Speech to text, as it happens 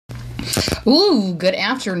Ooh, good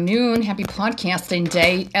afternoon. Happy podcasting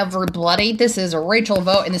day, everybody. This is Rachel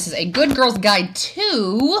Vogt, and this is a Good Girl's Guide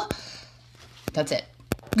to... That's it.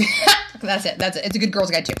 That's it. It's a Good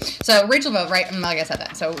Girl's Guide too. So Rachel Vogt, right? Like I said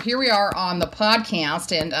that. So here we are on the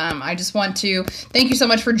podcast, and I just want to thank you so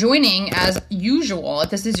much for joining as usual.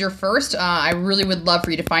 If this is your first, I really would love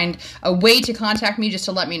for you to find a way to contact me just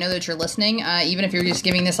to let me know that you're listening. Even if you're just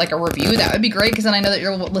giving this like a review, that would be great because then I know that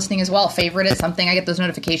you're listening as well. Favorite it, something, I get those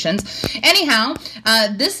notifications. Anyhow,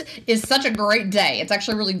 this is such a great day. It's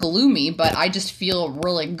actually really gloomy, but I just feel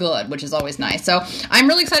really good, which is always nice. So I'm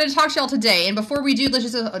really excited to talk to y'all today. And before we do, let's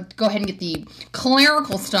just go ahead and get the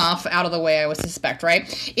clerical stuff out of the way, I would suspect,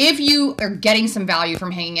 right? If you are getting some value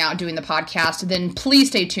from hanging out doing the podcast, then please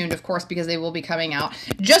stay tuned, of course, because they will be coming out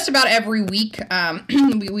just about every week.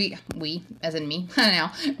 We, as in me,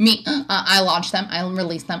 I don't know, I launch them, I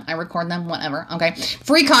release them, I record them, whatever, okay?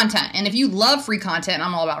 Free content, and if you love free content,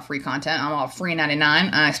 I'm all about free content, I'm all free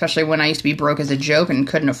 99, especially when I used to be broke as a joke and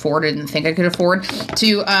couldn't afford it and think I could afford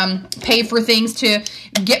to pay for things to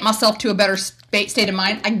get myself to a better state of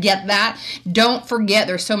mind. I get that. Don't forget,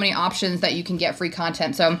 there's so many options that you can get free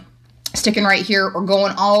content. So sticking right here or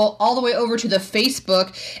going all the way over to the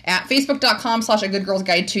Facebook at facebook.com/A Good Girl's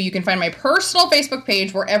Guide 2. You can find my personal Facebook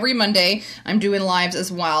page where every Monday I'm doing lives as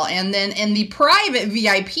well. And then in the private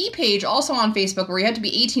VIP page, also on Facebook, where you have to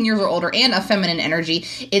be 18 years or older and a feminine energy.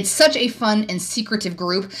 It's such a fun and secretive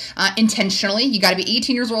group, intentionally. You got to be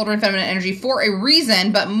 18 years or older and feminine energy for a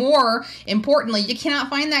reason, but more importantly, you cannot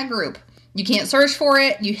find that group. You can't search for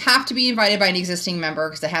it. You have to be invited by an existing member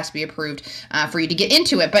because it has to be approved for you to get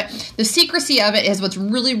into it. But the secrecy of it is what's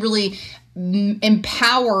really, really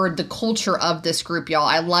empowered the culture of this group, y'all.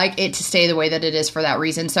 I like it to stay the way that it is for that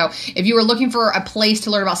reason. So if you were looking for a place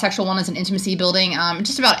to learn about sexual wellness and intimacy building,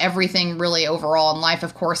 just about everything really overall in life,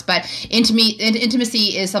 of course, but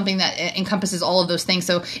intimacy is something that encompasses all of those things.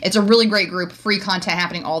 So it's a really great group, free content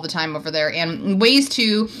happening all the time over there, and ways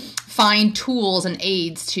to find tools and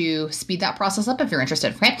aids to speed that process up if you're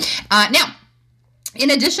interested, okay? Now, in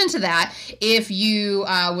addition to that, if you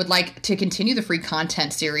would like to continue the free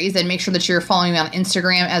content series, then make sure that you're following me on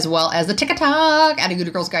Instagram as well as the TikTok at A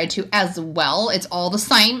Good Girl's Guide 2 as well. It's all the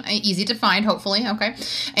same, easy to find, hopefully, okay?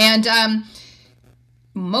 And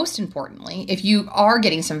most importantly, if you are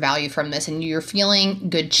getting some value from this and you're feeling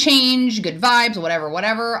good change, good vibes,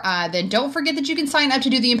 whatever, then don't forget that you can sign up to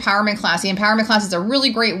do the empowerment class. The empowerment class is a really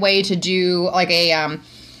great way to do like a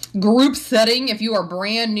group setting. If you are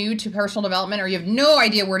brand new to personal development or you have no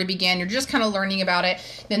idea where to begin, you're just kind of learning about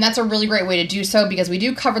it, then that's a really great way to do so because we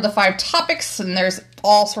do cover the 5 topics, and there's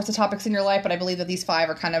all sorts of topics in your life, but I believe that these 5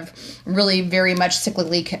 are kind of really very much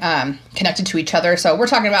cyclically connected to each other. So we're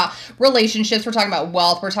talking about relationships, we're talking about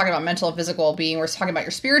wealth, we're talking about mental and physical well-being, we're talking about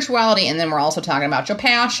your spirituality, and then we're also talking about your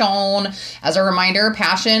passion. As a reminder,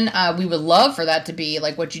 passion, we would love for that to be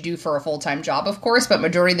like what you do for a full-time job, of course, but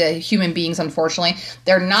majority of the human beings, unfortunately,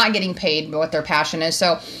 they're not getting paid what their passion is.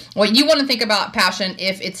 So what you want to think about passion,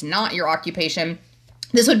 if it's not your occupation,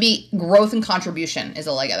 this would be growth and contribution is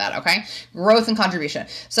a leg of that, okay? Growth and contribution.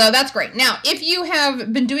 So that's great. Now, if you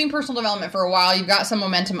have been doing personal development for a while, you've got some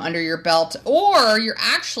momentum under your belt, or you're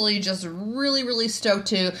actually just really, really stoked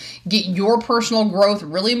to get your personal growth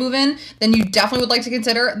really moving, then you definitely would like to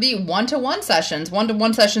consider the one-to-one sessions.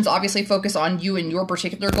 One-to-one sessions obviously focus on you and your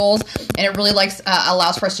particular goals, and it really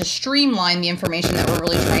allows for us to streamline the information that we're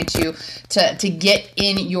really trying to get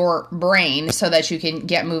in your brain so that you can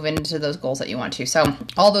get moving into those goals that you want to. So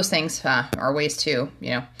all those things are ways to,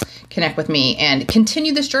 connect with me and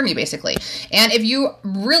continue this journey, basically. And if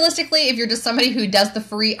you're just somebody who does the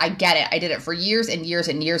free, I get it. I did it for years and years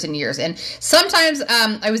and years and years. And sometimes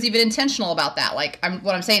I was even intentional about that.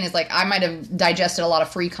 What I'm saying is I might have digested a lot of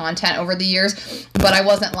free content over the years, but I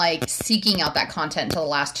wasn't seeking out that content until the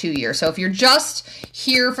last 2 years. So if you're just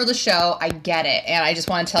here for the show, I get it. And I just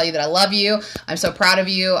want to tell you that I love you. I'm so proud of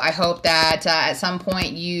you. I hope that at some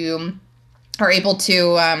point you are able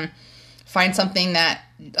to find something that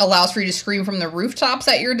allows for you to scream from the rooftops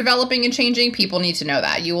that you're developing and changing. People need to know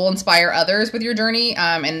that. You will inspire others with your journey.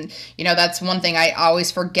 And, that's one thing I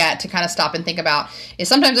always forget to kind of stop and think about is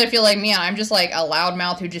sometimes I feel like, man, I'm just like a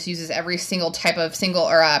loudmouth who just uses every single type of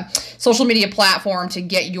social media platform to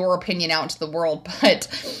get your opinion out into the world. But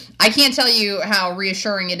I can't tell you how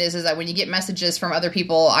reassuring it is that when you get messages from other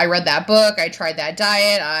people, I read that book, I tried that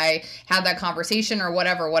diet, I had that conversation or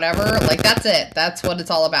whatever, that's it. That's what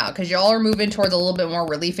it's all about. Because y'all are moving towards a little bit more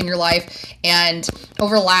relief in your life. And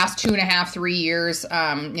over the last 2.5, 3 years,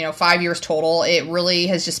 5 years total, it really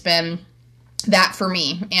has just been that for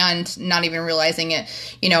me and not even realizing it,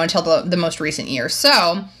 until the most recent year.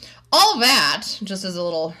 So all that, just as a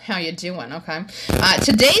little, how you doing, okay?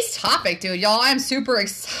 Today's topic, dude, y'all, I'm super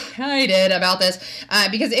excited about this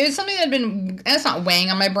because it was something that had been, it's not weighing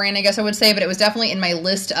on my brain, I guess I would say, but it was definitely in my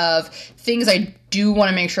list of things I do want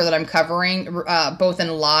to make sure that I'm covering, both in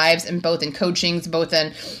lives and both in coachings, both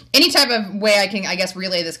in any type of way I can, I guess,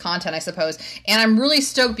 relay this content, I suppose. And I'm really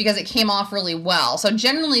stoked because it came off really well. So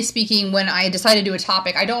generally speaking, when I decide to do a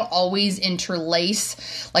topic, I don't always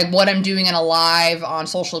interlace like what I'm doing in a live on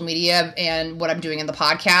social media and what I'm doing in the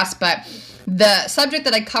podcast, but the subject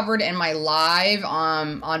that I covered in my live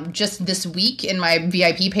on just this week in my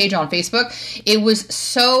VIP page on Facebook, it was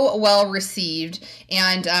so well received,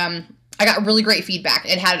 and I got really great feedback.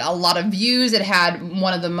 It had a lot of views. It had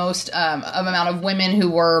one of the most amount of women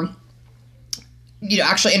who were, you know,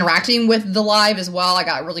 actually interacting with the live as well. I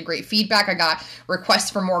got really great feedback. I got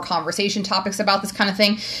requests for more conversation topics about this kind of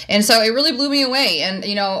thing. And so it really blew me away. And,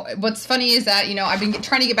 you know, what's funny is that, you know, I've been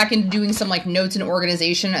trying to get back into doing some like notes and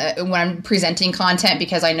organization when I'm presenting content,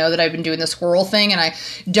 because I know that I've been doing the squirrel thing and I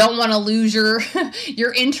don't want to lose your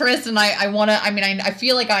interest. And I want to, I mean, I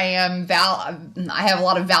feel like I have a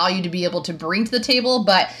lot of value to be able to bring to the table,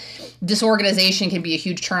 but disorganization can be a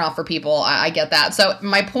huge turnoff for people. I get that. So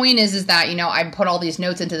my point is that, you know, I put all these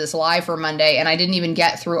notes into this live for Monday and I didn't even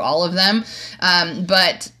get through all of them.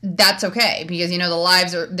 But that's okay, because, you know, the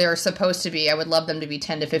lives they're supposed to be, I would love them to be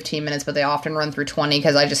 10 to 15 minutes, but they often run through 20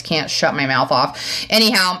 because I just can't shut my mouth off.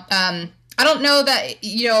 Anyhow, I don't know that,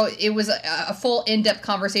 you know, it was a full in-depth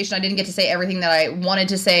conversation. I didn't get to say everything that I wanted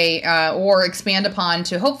to say or expand upon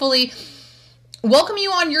to hopefully welcome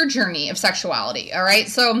you on your journey of sexuality. All right.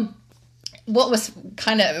 So what was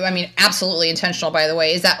kind of, I mean, absolutely intentional, by the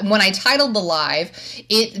way, is that when I titled the live,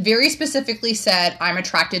 it very specifically said, I'm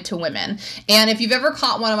attracted to women. And if you've ever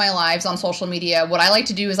caught one of my lives on social media, what I like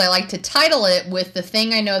to do is I like to title it with the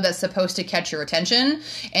thing I know that's supposed to catch your attention.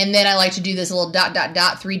 And then I like to do this little ...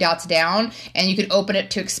 3 dots down. And you can open it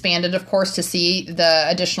to expand it, of course, to see the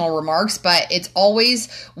additional remarks. But it's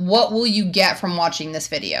always, what will you get from watching this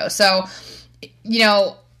video? So, you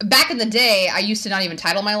know, back in the day, I used to not even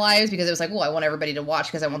title my lives because it was like, well, I want everybody to watch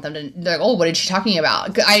because I want them to, they're like, oh, what is she talking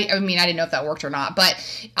about? I mean, I didn't know if that worked or not, but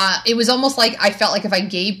it was almost like I felt like if I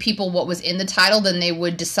gave people what was in the title, then they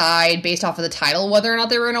would decide based off of the title whether or not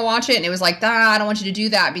they were going to watch it. And it was like, I don't want you to do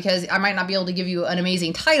that because I might not be able to give you an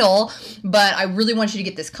amazing title, but I really want you to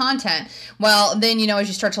get this content. Well, then, you know, as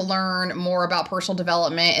you start to learn more about personal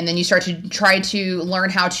development, and then you start to try to learn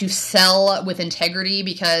how to sell with integrity,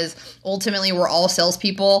 because ultimately we're all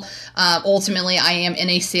salespeople. Ultimately, I am in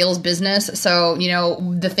a sales business. So, you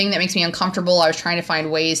know, the thing that makes me uncomfortable, I was trying to find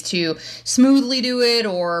ways to smoothly do it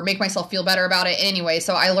or make myself feel better about it. Anyway,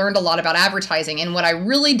 so I learned a lot about advertising. And what I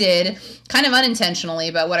really did, kind of unintentionally,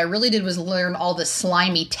 but what I really did was learn all the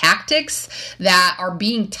slimy tactics that are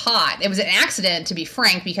being taught. It was an accident, to be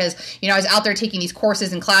frank, because, you know, I was out there taking these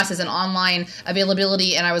courses and classes and online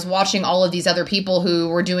availability, and I was watching all of these other people who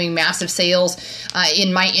were doing massive sales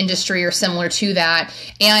in my industry or similar to that.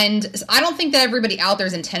 And I don't think that everybody out there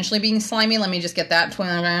is intentionally being slimy. Let me just get that.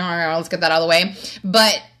 Let's get that out of the way.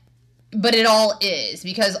 But it all is,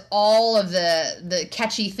 because all of the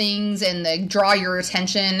catchy things and the draw your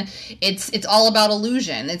attention, it's all about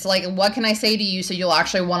illusion. It's like, what can I say to you so you'll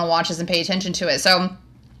actually want to watch this and pay attention to it? So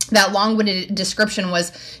that long-winded description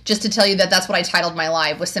was just to tell you that that's what I titled my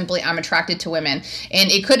live, was simply, I'm attracted to women.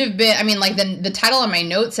 And it could have been, I mean, like the title on my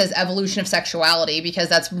note says Evolution of Sexuality, because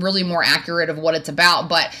that's really more accurate of what it's about,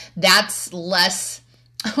 but that's less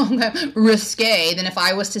risque than if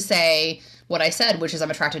I was to say what I said, which is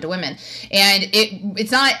I'm attracted to women. And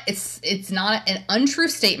it's not an untrue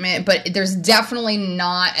statement, but there's definitely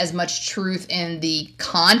not as much truth in the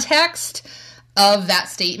context of that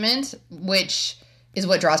statement, which is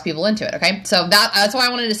what draws people into it. Okay. So that's why I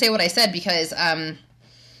wanted to say what I said, because,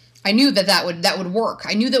 I knew that would work.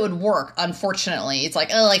 I knew that would work. Unfortunately, it's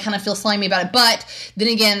like, oh, I kind of feel slimy about it. But then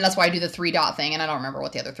again, that's why I do the 3 dot thing. And I don't remember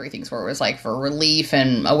what the other 3 things were. It was like for relief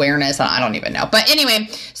and awareness. I don't even know. But anyway,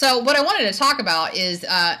 so what I wanted to talk about is,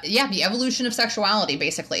 the evolution of sexuality,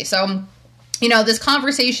 basically. So, you know, this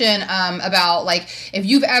conversation about, like, if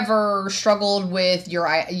you've ever struggled with your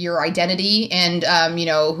identity and, you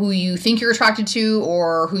know, who you think you're attracted to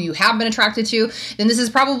or who you have been attracted to, then this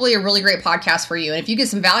is probably a really great podcast for you. And if you get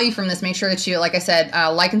some value from this, make sure that you, like I said,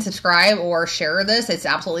 like and subscribe or share this. It's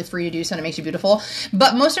absolutely free to do so, and it makes you beautiful.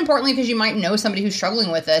 But most importantly, because you might know somebody who's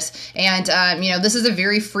struggling with this. And, you know, this is a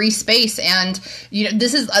very free space. And, you know,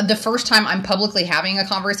 this is the first time I'm publicly having a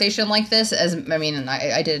conversation like this,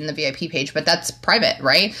 I did in the VIP page, but that's private,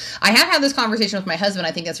 right? I have had this conversation with my husband.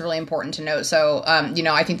 I think that's really important to note. So,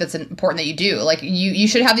 I think that's important that you do. Like, you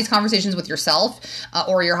should have these conversations with yourself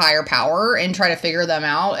or your higher power and try to figure them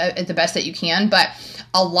out at the best that you can. But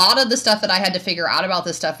a lot of the stuff that I had to figure out about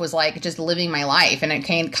this stuff was like just living my life. And it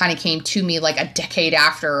kind of came to me like a decade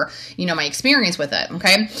after, my experience with it.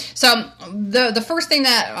 Okay. So the first thing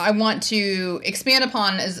that I want to expand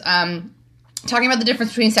upon is, talking about the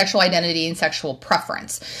difference between sexual identity and sexual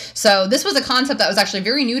preference. So this was a concept that was actually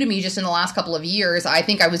very new to me just in the last couple of years. I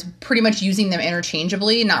think I was pretty much using them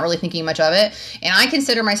interchangeably, not really thinking much of it. And I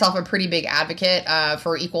consider myself a pretty big advocate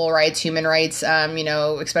for equal rights, human rights,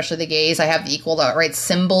 especially the gays. I have the equal rights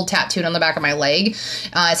symbol tattooed on the back of my leg.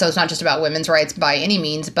 So it's not just about women's rights by any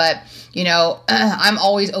means, but I'm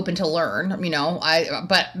always open to learn,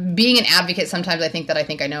 but being an advocate, sometimes I think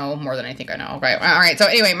I know more than I think I know. Okay. All right. So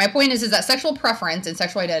anyway, my point is that sexual preference and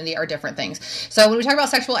sexual identity are different things. So when we talk about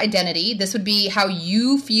sexual identity, this would be how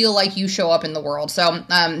you feel like you show up in the world. So,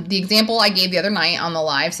 the example I gave the other night on the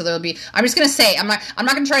live, so there will be, I'm just going to say, I'm not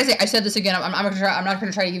going to try to say, I said this again, I'm not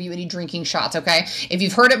going to try to give you any drinking shots. Okay. If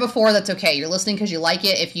you've heard it before, that's okay. You're listening because you like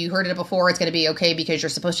it. If you heard it before, it's going to be okay because you're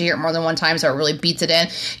supposed to hear it more than one time. So it really beats it in.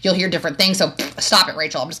 You'll hear different things. So stop it,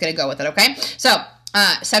 Rachel. I'm just going to go with it. Okay. So,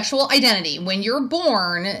 sexual identity. When you're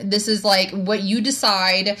born, this is like what you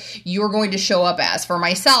decide you're going to show up as. For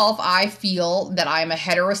myself, I feel that I'm a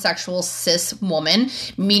heterosexual cis woman,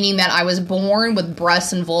 meaning that I was born with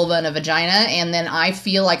breasts and vulva and a vagina, and then I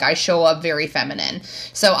feel like I show up very feminine.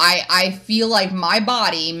 So I feel like my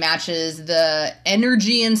body matches the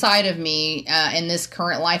energy inside of me in this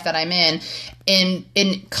current life that I'm in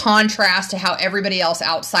contrast to how everybody else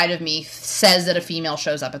outside of me says that a female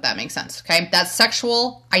shows up, if that makes sense. Okay. That's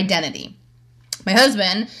sexual identity. My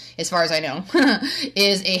husband, as far as I know,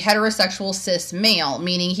 is a heterosexual cis male,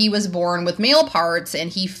 meaning he was born with male parts and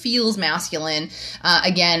he feels masculine,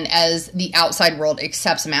 again, as the outside world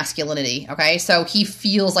accepts masculinity, okay? So he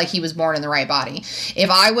feels like he was born in the right body. If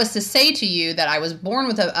I was to say to you that I was born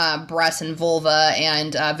with a breast and vulva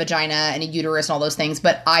and vagina and a uterus and all those things,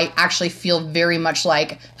 but I actually feel very much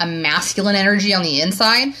like a masculine energy on the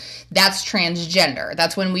inside, that's transgender.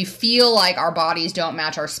 That's when we feel like our bodies don't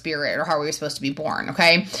match our spirit or how we were supposed to be born,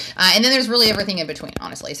 okay? And then there's really everything in between,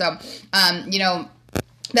 honestly. So,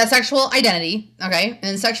 that's sexual identity, okay?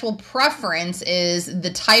 And sexual preference is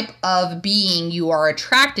the type of being you are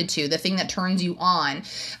attracted to, the thing that turns you on,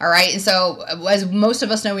 all right? And so, as most of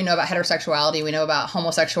us know, we know about heterosexuality, we know about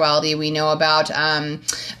homosexuality, we know about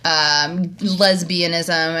lesbianism,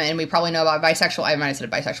 and we probably know about bisexual. I might have said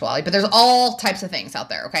bisexuality, but there's all types of things out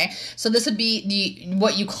there, okay? So this would be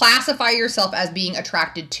what you classify yourself as being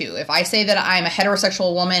attracted to. If I say that I'm a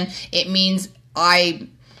heterosexual woman, it means I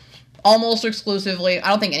almost exclusively, I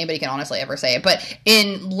don't think anybody can honestly ever say it, but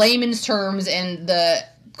in layman's terms, in the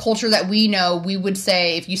culture that we know, we would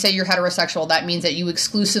say, if you say you're heterosexual, that means that you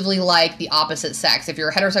exclusively like the opposite sex. If you're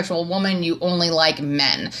a heterosexual woman, you only like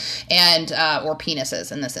men and or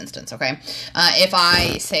penises in this instance, okay? If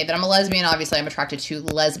I say that I'm a lesbian, obviously I'm attracted to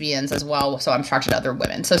lesbians as well, so I'm attracted to other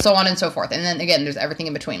women, so on and so forth. And then again, there's everything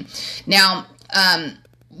in between. Now,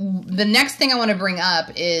 the next thing I want to bring up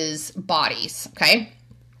is bodies, okay?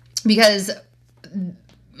 Because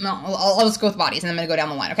I'll just go with bodies and I'm going to go down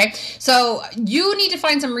the line, okay? So you need to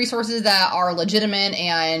find some resources that are legitimate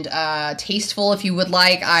and tasteful if you would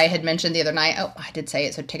like. I had mentioned the other night, oh, I did say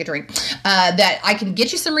it, so take a drink, that I can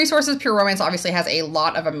get you some resources. Pure Romance obviously has a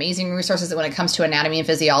lot of amazing resources when it comes to anatomy and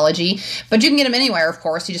physiology, but you can get them anywhere, of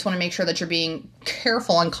course. You just want to make sure that you're being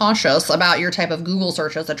careful and cautious about your type of Google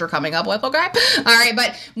searches that you're coming up with, okay? All right,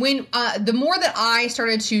 but when the more that I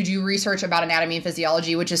started to do research about anatomy and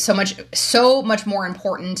physiology, which is so much more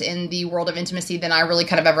important in the world of intimacy than I really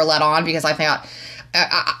kind of ever let on, because I thought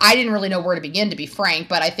I didn't really know where to begin, to be frank,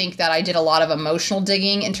 but I think that I did a lot of emotional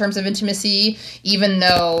digging in terms of intimacy, even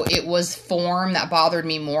though it was form that bothered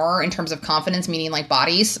me more in terms of confidence, meaning like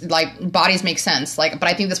bodies make sense, but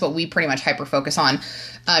I think that's what we pretty much hyper focus on,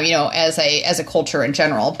 as a culture in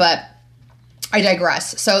general, but I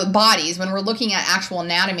digress. So bodies, when we're looking at actual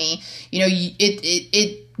anatomy,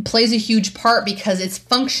 it plays a huge part because it's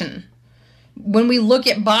function. When we look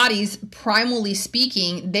at bodies, primally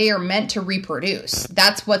speaking, they are meant to reproduce.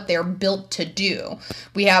 That's what they're built to do.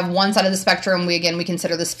 We have one side of the spectrum. We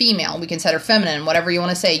consider this female. We consider feminine, whatever you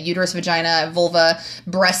want to say, uterus, vagina, vulva,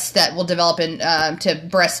 breasts that will develop to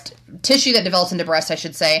breast tissue that develops into breast, I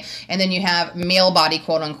should say. And then you have male body,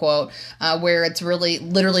 quote unquote, where it's really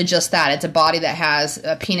literally just that. It's a body that has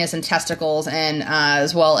a penis and testicles, and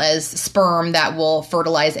as well as sperm that will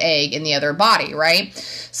fertilize egg in the other body, right?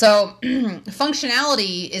 So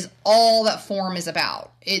functionality is all that form is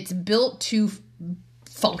about. It's built to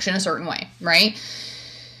function a certain way, right?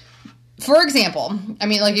 For example, I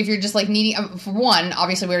mean, like if you're just like needing, for one,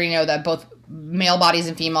 obviously we already know that both male bodies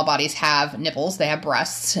and female bodies have nipples, they have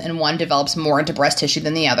breasts, and one develops more into breast tissue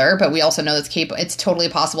than the other. But we also know it's totally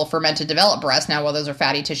possible for men to develop breasts. Now, well, those are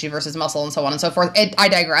fatty tissue versus muscle and so on and so forth. I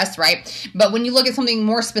digress, right? But when you look at something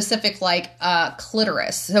more specific like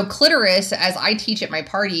clitoris, so clitoris, as I teach at my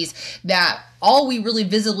parties, that all we really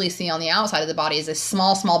visibly see on the outside of the body is a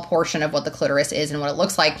small portion of what the clitoris is and what it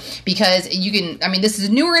looks like, because you can, I mean, this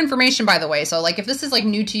is newer information, by the way. So like, if this is like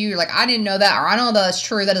new to you, you're like, I didn't know that, or I don't know that's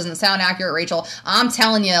true, that doesn't sound accurate, Rachel. I'm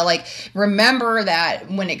telling you, like, remember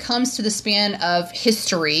that when it comes to the span of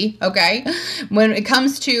history, okay, when it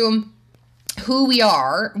comes to who we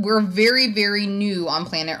are, we're very, very new on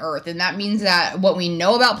planet Earth. And that means that what we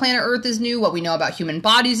know about planet Earth is new, what we know about human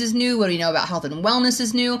bodies is new, what we know about health and wellness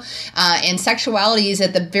is new, and sexuality is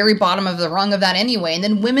at the very bottom of the rung of that anyway. And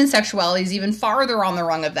then women's sexuality is even farther on the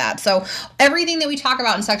rung of that. So everything that we talk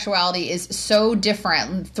about in sexuality is so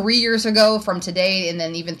different 3 years ago from today, and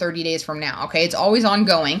then even 30 days from now, okay? It's always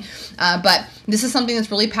ongoing, but this is something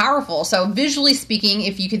that's really powerful. So visually speaking,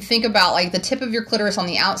 if you could think about like the tip of your clitoris on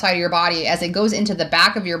the outside of your body as it goes into the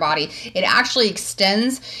back of your body, it actually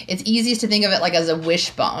extends. It's easiest to think of it like as a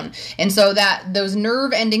wishbone. And so that those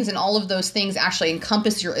nerve endings and all of those things actually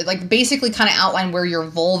encompass your, like basically kind of outline where your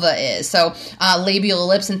vulva is. So labial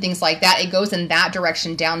ellipse and things like that, it goes in that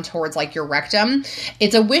direction down towards like your rectum.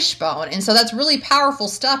 It's a wishbone. And so that's really powerful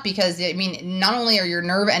stuff, because I mean, not only are your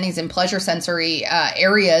nerve endings and pleasure sensory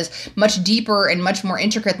areas much deeper and much more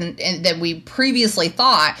intricate than we previously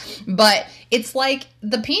thought, but it's like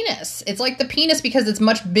the penis. It's like the penis because it's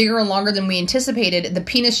much bigger and longer than we anticipated. The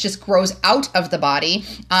penis just grows out of the body.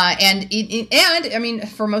 And I mean,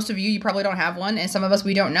 for most of you, you probably don't have one. And some of us,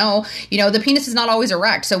 we don't know. You know, the penis is not always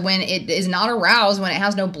erect. So when it is not aroused, when it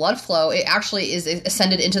has no blood flow, it actually is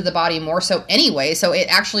ascended into the body more so anyway. So it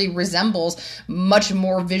actually resembles much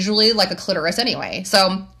more visually like a clitoris anyway.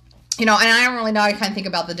 So, you know, and I don't really know. I kind of think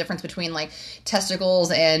about the difference between like testicles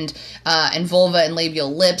and vulva and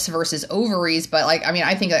labial lips versus ovaries. But like, I mean,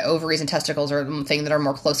 I think that ovaries and testicles are the thing that are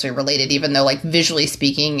more closely related, even though like visually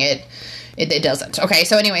speaking, it doesn't. Okay,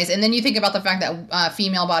 so anyways, and then you think about the fact that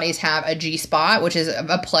female bodies have a G-spot, which is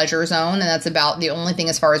a pleasure zone, and that's about the only thing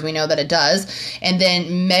as far as we know that it does. And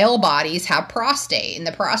then male bodies have prostate, and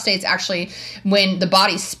the prostate's actually, when the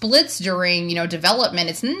body splits during, you know, development,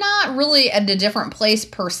 it's not really at a different place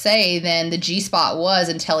per se than the G-spot was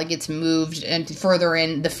until it gets moved and further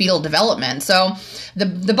in the fetal development. So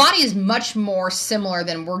the body is much more similar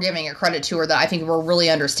than we're giving it credit to, or that I think we're really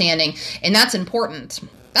understanding, and that's important.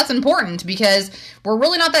 That's important because we're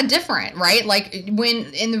really not that different, right? Like and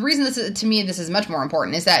the reason this is much more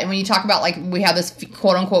important is that when you talk about like we have this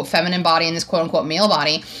quote unquote feminine body and this quote unquote male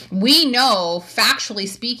body, we know factually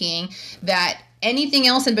speaking that anything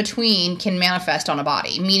else in between can manifest on a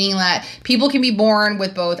body, meaning that people can be born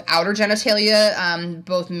with both outer genitalia,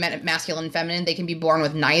 both masculine and feminine. They can be born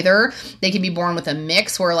with neither. They can be born with a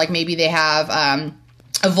mix where like maybe they have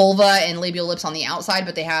a vulva and labial lips on the outside,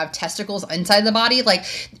 but they have testicles inside the body. Like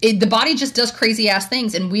the body just does crazy ass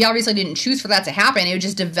things. And we obviously didn't choose for that to happen. It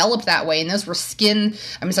just developed that way. And those were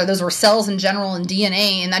those were cells in general and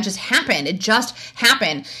DNA. And that just happened. It just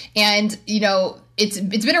happened. And, you know, it's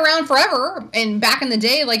been around forever. And back in the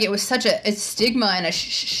day, like it was such a stigma and a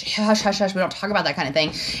hush, hush, hush. We don't talk about that kind of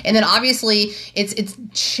thing. And then obviously it's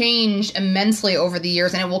changed immensely over the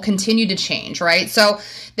years, and it will continue to change, right? So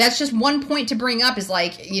that's just one point to bring up, is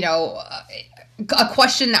like, you know, a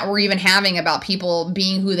question that we're even having about people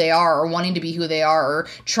being who they are, or wanting to be who they are, or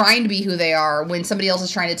trying to be who they are, when somebody else is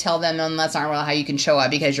trying to tell them, and that's not really how you can show up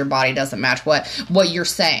because your body doesn't match what you're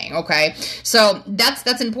saying. Okay. So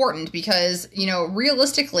that's important, because, you know,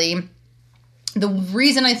 realistically, the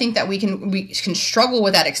reason I think that we can struggle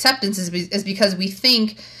with that acceptance is because we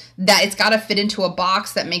think that it's got to fit into a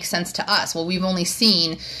box that makes sense to us. Well, we've only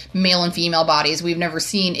seen male and female bodies. We've never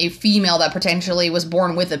seen a female that potentially was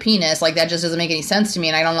born with a penis. Like, that just doesn't make any sense to me,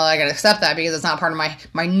 and I don't know that I can accept that because it's not part of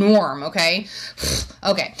my norm, okay?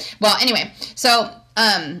 Okay. Well, anyway, so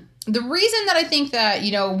the reason that I think that,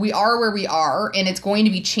 we are where we are and it's going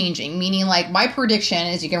to be changing, meaning like my prediction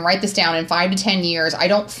is, you can write this down, in 5 to 10 years, I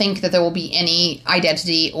don't think that there will be any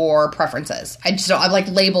identity or preferences. I just don't, like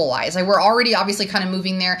label wise. Like we're already obviously kind of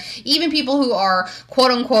moving there. Even people who are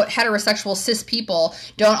quote unquote heterosexual cis people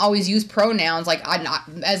don't always use pronouns like I'm not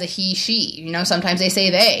as a he, she, sometimes they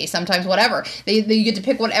say they, sometimes whatever. They get to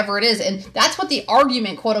pick whatever it is. And that's what the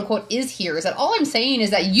argument quote unquote is here, is that all I'm saying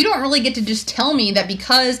is that you don't really get to just tell me that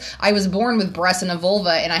because I was born with breasts and a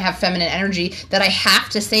vulva and I have feminine energy that I have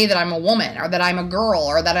to say that I'm a woman or that I'm a girl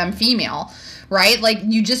or that I'm female, right? Like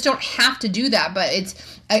you just don't have to do that, but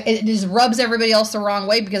it just rubs everybody else the wrong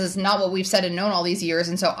way because it's not what we've said and known all these years,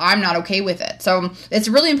 and so I'm not okay with it. So it's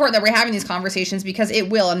really important that we're having these conversations because it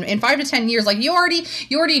will. And in 5 to 10 years, like you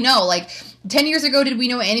already know, like 10 years ago, did we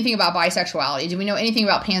know anything about bisexuality? Did we know anything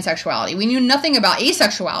about pansexuality? We knew nothing about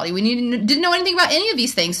asexuality. We didn't know anything about any of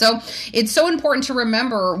these things. So it's so important to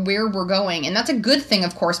remember where we're going. And that's a good thing,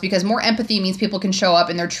 of course, because more empathy means people can show up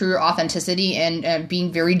in their true authenticity and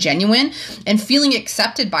being very genuine and feeling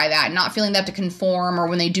accepted by that, not feeling they have to conform, or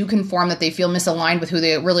when they do conform that they feel misaligned with who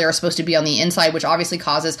they really are supposed to be on the inside, which obviously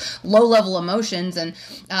causes low-level emotions and,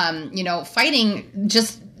 fighting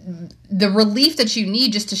just the relief that you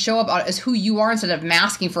need just to show up as who you are instead of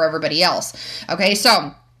masking for everybody else. Okay,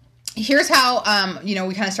 so here's how, we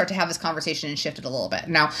kind of start to have this conversation and shift it a little bit.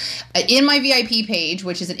 Now, in my VIP page,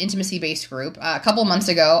 which is an intimacy-based group, a couple months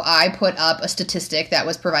ago, I put up a statistic that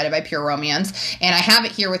was provided by Pure Romance, and I have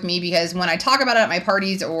it here with me because when I talk about it at my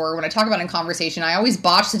parties or when I talk about it in conversation, I always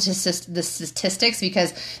botch the statistics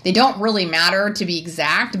because they don't really matter to be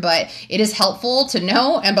exact, but it is helpful to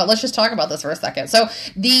know. But let's just talk about this for a second. So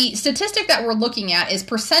the statistic that we're looking at is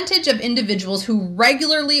percentage of individuals who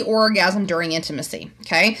regularly orgasm during intimacy,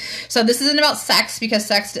 okay? So this isn't about sex because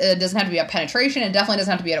sex doesn't have to be about penetration. It definitely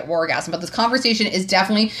doesn't have to be an orgasm. But this conversation is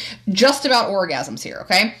definitely just about orgasms here,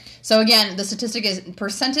 okay? So again, the statistic is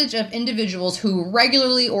percentage of individuals who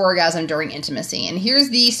regularly orgasm during intimacy. And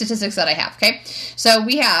here's the statistics that I have, okay? So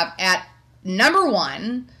we have at number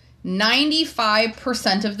 1,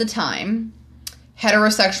 95% of the time,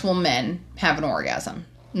 heterosexual men have an orgasm.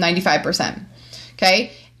 95%,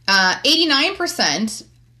 okay? 89%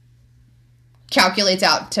 calculates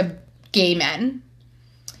out to gay men,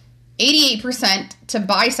 88% to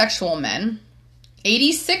bisexual men,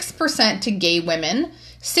 86% to gay women,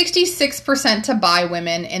 66% to bi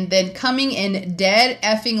women, and then coming in dead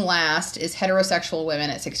effing last is heterosexual women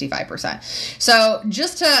at 65%. So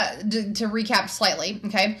just to recap slightly,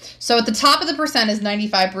 okay? So at the top of the percent is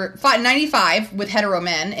 95 with hetero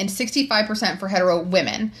men and 65% for hetero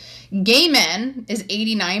women. Gay men is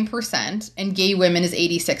 89% and gay women is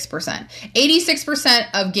 86%. 86%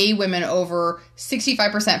 of gay women over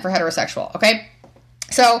 65% for heterosexual, okay?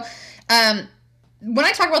 So, when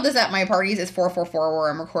I talk about this at my parties, it's 444 where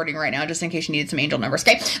I'm recording right now, just in case you needed some angel numbers,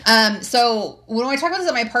 okay? So when I talk about this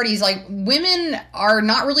at my parties, like, women are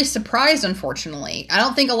not really surprised, unfortunately. I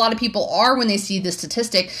don't think a lot of people are when they see this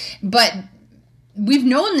statistic, but we've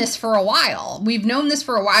known this for a while. I mean,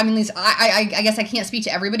 at least I guess I can't speak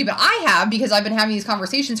to everybody, but I have, because I've been having these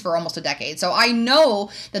conversations for almost a decade. So I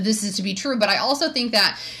know that this is to be true, but I also think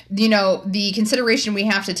that, the consideration we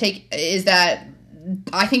have to take is that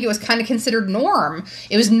I think it was kind of considered norm.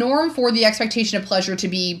 It was norm for the expectation of pleasure to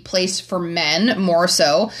be placed for men more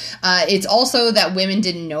so. It's also that women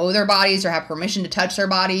didn't know their bodies or have permission to touch their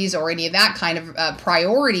bodies or any of that kind of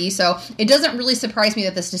priority. So it doesn't really surprise me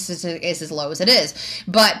that the statistic is as low as it is.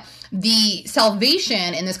 But the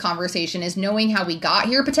salvation in this conversation is knowing how we got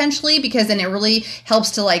here potentially, because then it really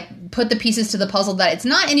helps to like put the pieces to the puzzle that it's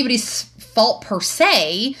not anybody's fault per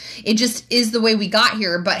se, it just is the way we got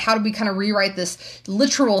here. But how do we kind of rewrite this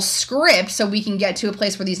literal script so we can get to a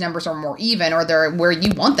place where these numbers are more even, or they're where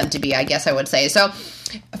you want them to be, I guess I would say. So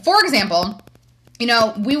for example,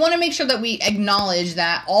 we want to make sure that we acknowledge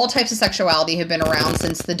that all types of sexuality have been around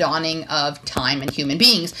since the dawning of time and human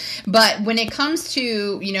beings. But when it comes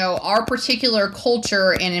to, our particular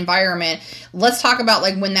culture and environment, let's talk about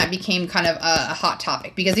like when that became kind of a hot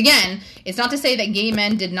topic. Because again, it's not to say that gay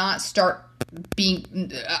men did not start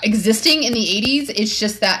being existing in the 80s. It's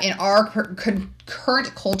just that in our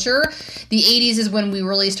current culture, the 80s is when we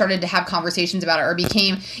really started to have conversations about it, or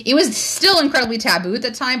it was still incredibly taboo at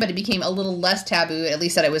the time, but it became a little less taboo, at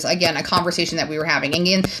least that it was, again, a conversation that we were having. And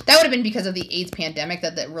again, that would have been because of the AIDS pandemic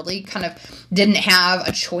that really kind of didn't have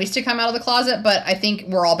a choice to come out of the closet, but I think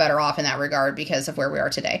we're all better off in that regard because of where we are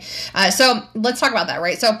today. So let's talk about that,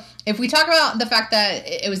 right? So if we talk about the fact that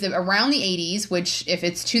it was around the 80s, which if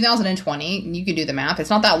it's 2020, you can do the math, it's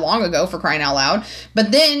not that long ago for crying out loud,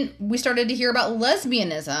 but then we started to hear about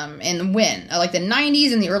lesbianism and when? Like the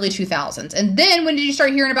 90s and the early 2000s. And then when did you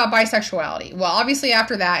start hearing about bisexuality? Well, obviously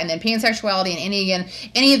after that, and then pansexuality and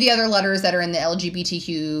any of the other letters that are in the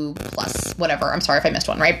LGBTQ plus whatever. I'm sorry if I missed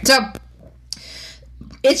one, right? So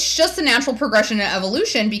it's just a natural progression and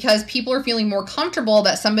evolution because people are feeling more comfortable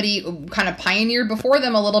that somebody kind of pioneered before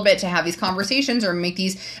them a little bit to have these conversations or make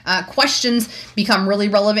these questions become really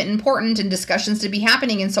relevant and important and discussions to be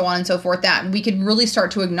happening and so on and so forth, that we could really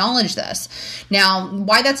start to acknowledge this. Now,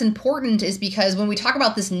 why that's important is because when we talk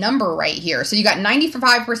about this number right here, so you got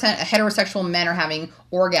 95% of heterosexual men are having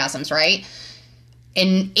orgasms, right?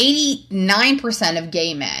 And 89% of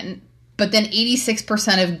gay men, but then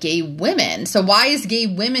 86% of gay women. So why is gay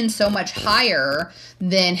women so much higher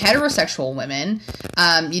than heterosexual women?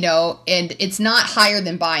 And it's not higher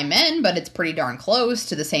than bi men, but it's pretty darn close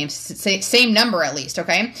to the same number at least,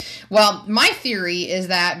 okay? Well, my theory is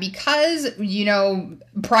that because,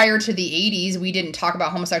 prior to the 80s, we didn't talk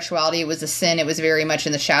about homosexuality. It was a sin. It was very much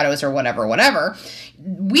in the shadows or whatever.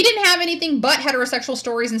 We didn't have anything but heterosexual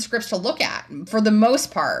stories and scripts to look at for the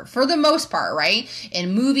most part, right?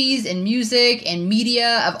 In movies and music and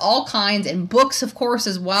media of all kinds and books, of course,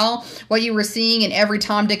 as well. What you were seeing in every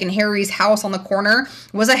Tom, Dick, and Harry's house on the corner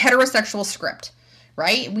was a heterosexual script,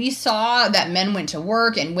 right? We saw that men went to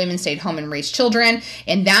work and women stayed home and raised children,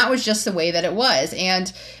 and that was just the way that it was.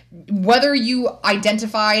 And whether you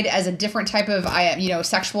identified as a different type of,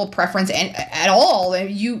 sexual preference at all,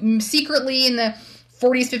 you secretly in the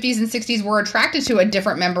 40s, 50s, and 60s were attracted to a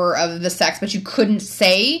different member of the sex, but you couldn't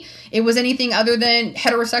say it was anything other than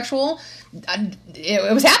heterosexual.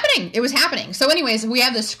 It was happening. So anyways, we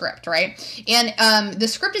have this script, right? And the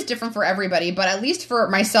script is different for everybody, but at least for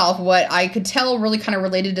myself, what I could tell really kind of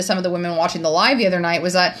related to some of the women watching the live the other night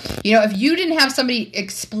was that, if you didn't have somebody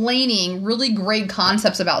explaining really great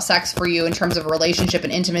concepts about sex for you in terms of relationship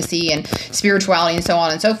and intimacy and spirituality and so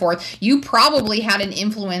on and so forth, you probably had an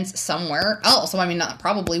influence somewhere else. So I mean, not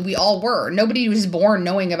probably, we all were. Nobody was born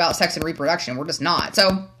knowing about sex and reproduction. We're just not.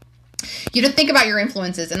 So you have to think about your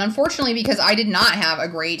influences. And unfortunately, because I did not have a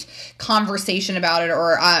great conversation about it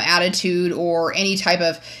or attitude or any type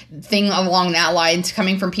of thing along that lines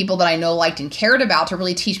coming from people that I know, liked, and cared about to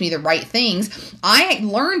really teach me the right things, I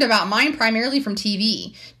learned about mine primarily from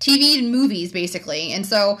TV and movies, basically. And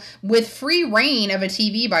so with free reign of a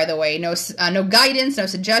TV, by the way, no guidance, no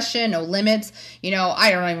suggestion, no limits, I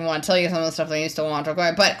don't even want to tell you some of the stuff that I used to watch,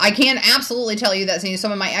 okay? But I can absolutely tell you that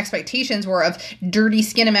some of my expectations were of dirty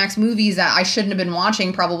Skinamax movies that I shouldn't have been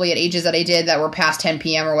watching probably at ages that I did that were past 10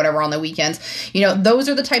 p.m. or whatever on the weekends. Those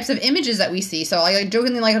are the types of images that we see. So I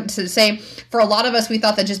jokingly like to say, for a lot of us, we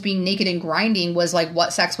thought that just being naked and grinding was like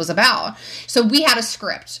what sex was about. So we had a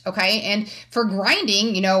script, okay? And for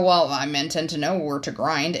grinding, I'm intent to know where to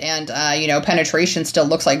grind, and penetration still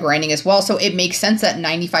looks like grinding as well. So it makes sense that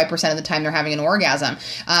 95% of the time they're having an orgasm.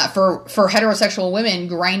 For heterosexual women,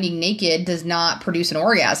 grinding naked does not produce an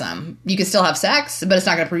orgasm. You can still have sex, but it's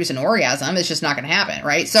not going to produce an orgasm. It's just not going to happen,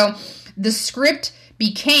 right? So the script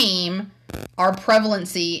became our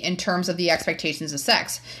prevalency in terms of the expectations of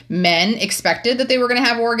sex. Men expected that they were going to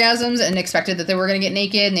have orgasms and expected that they were going to get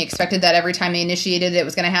naked, and they expected that every time they initiated it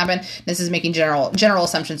was going to happen. This is making general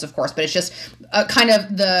assumptions, of course, but it's just kind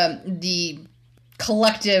of the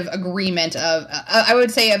collective agreement of, I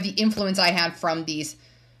would say, of the influence I had from these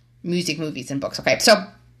music, movies, and books. Okay, so,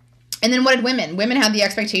 and then what did women? Women had the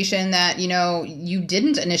expectation that, you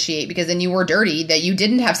didn't initiate because then you were dirty, that you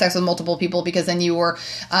didn't have sex with multiple people because then you were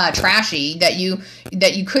trashy, that you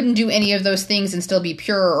couldn't do any of those things and still be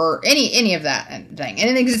pure or any of that thing.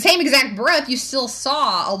 And in the same exact breath, you still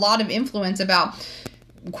saw a lot of influence about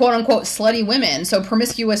quote unquote slutty women, so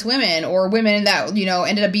promiscuous women or women that,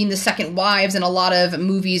 ended up being the second wives in a lot of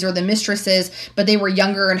movies, or the mistresses, but they were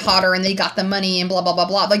younger and hotter and they got the money and blah, blah, blah,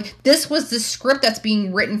 blah. Like, this was the script that's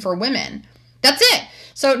being written for women. That's it.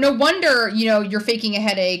 So no wonder, you're faking a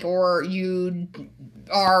headache, or you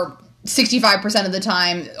are 65% of the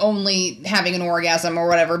time only having an orgasm or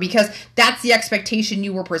whatever, because that's the expectation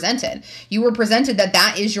you were presented. You were presented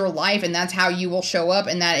that is your life and that's how you will show up,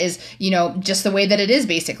 and that is, just the way that it is,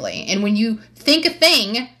 basically. And when you think a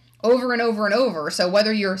thing over and over and over, so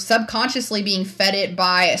whether you're subconsciously being fed it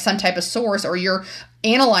by some type of source, or you're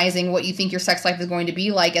analyzing what you think your sex life is going to be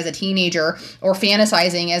like as a teenager, or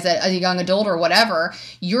fantasizing as a young adult or whatever,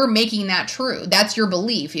 you're making that true. That's your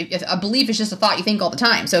belief. If a belief is just a thought you think all the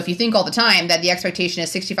time. So if you think all the time that the expectation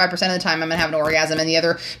is 65% of the time I'm going to have an orgasm and the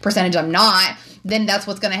other percentage I'm not, then that's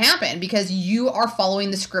what's going to happen, because you are following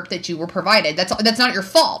the script that you were provided. That's not your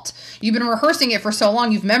fault. You've been rehearsing it for so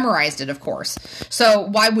long, you've memorized it, of course. So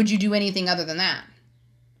why would you do anything other than that?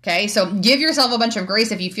 Okay, so give yourself a bunch of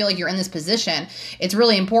grace if you feel like you're in this position. It's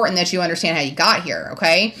really important that you understand how you got here,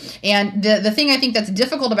 okay? And the thing I think that's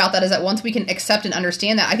difficult about that is that once we can accept and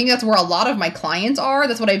understand that, I think that's where a lot of my clients are.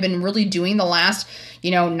 That's what I've been really doing the last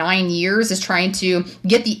 9 years, is trying to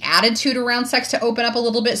get the attitude around sex to open up a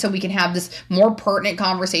little bit so we can have this more pertinent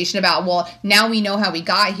conversation about, well, now we know how we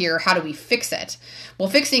got here. How do we fix it? Well,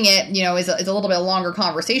 fixing it, is a little bit longer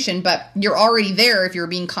conversation, but you're already there if you're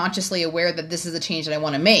being consciously aware that this is a change that I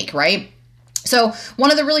want to make, right? So one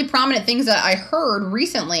of the really prominent things that I heard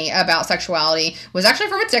recently about sexuality was actually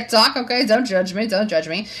from a TikTok. Okay, don't judge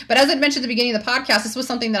me. But as I mentioned at the beginning of the podcast, this was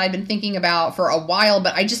something that I've been thinking about for a while,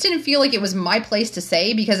 but I just didn't feel like it was my place to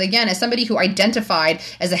say, because again, as somebody who identified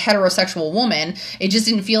as a heterosexual woman, it just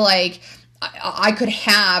didn't feel like I could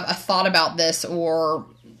have a thought about this, or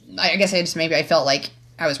I guess I felt like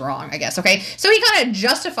I was wrong, I guess. Okay. So he kind of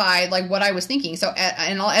justified like what I was thinking. So,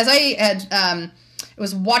 as I had,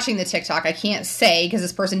 was watching the TikTok, I can't say, because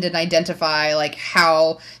this person didn't identify like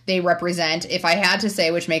how they represent. If I had to say,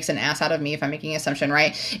 which makes an ass out of me if I'm making an assumption,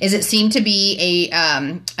 right, is it seemed to be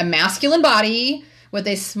a masculine body with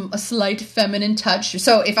a slight feminine touch.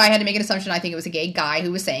 So if I had to make an assumption, I think it was a gay guy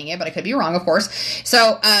who was saying it, but I could be wrong, of course.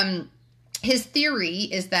 So, his theory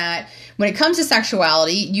is that when it comes to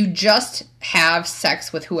sexuality, you just have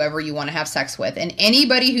sex with whoever you want to have sex with. And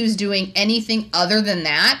anybody who's doing anything other than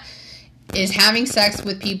that is having sex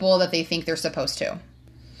with people that they think they're supposed to.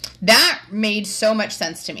 That made so much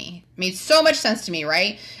sense to me.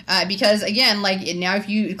 Right? Because again, like now if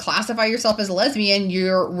you classify yourself as a lesbian,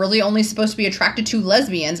 you're really only supposed to be attracted to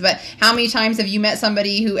lesbians. But how many times have you met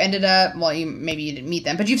somebody who ended up, well, maybe you didn't meet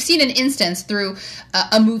them, but you've seen an instance through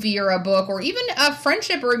a movie or a book or even a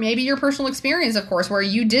friendship or maybe your personal experience, of course, where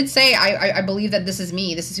you did say, I believe that this is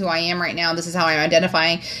me. This is who I am right now. This is how I'm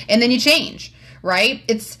identifying. And then you change, right?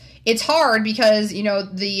 It's hard because,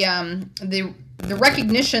 the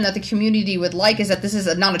recognition that the community would like is that this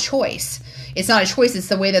is not a choice. It's not a choice. It's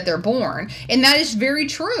the way that they're born. And that is very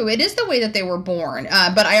true. It is the way that they were born.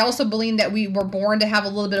 But I also believe that we were born to have a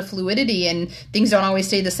little bit of fluidity and things don't always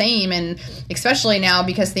stay the same. And especially now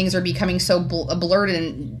because things are becoming so blurred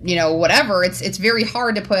and, whatever, it's very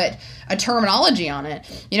hard to put a terminology on it.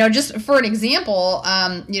 Just for an example,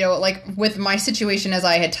 like with my situation as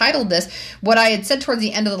I had titled this, what I had said towards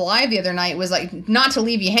the end of the live the other night was like, not to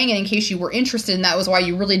leave you hanging in case you were interested, and that was why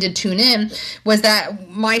you really did tune in, was that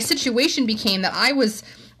my situation became that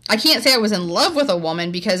I can't say I was in love with a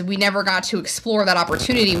woman because we never got to explore that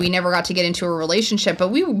opportunity. We never got to get into a relationship, but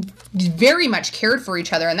we very much cared for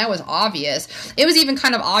each other, and that was obvious. It was even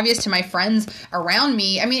kind of obvious to my friends around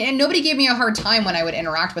me. I mean, and nobody gave me a hard time when I would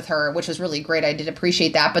interact with her, which was really great. I did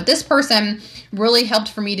appreciate that. But this person really helped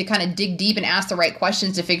for me to kind of dig deep and ask the right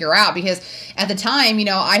questions to figure out, because at the time,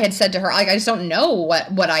 I had said to her, like, I just don't know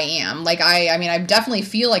what I am. Like, I definitely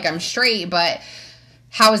feel like I'm straight, but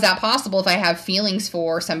how is that possible if I have feelings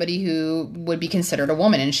for somebody who would be considered a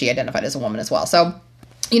woman? And she identified as a woman as well. So,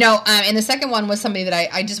 and the second one was somebody that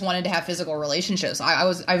I just wanted to have physical relationships. I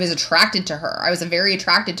was attracted to her. I was very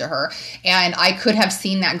attracted to her, and I could have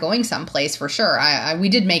seen that going someplace for sure. We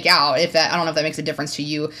did make out. I don't know if that makes a difference to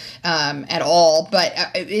you at all, but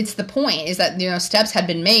it's the point is that steps had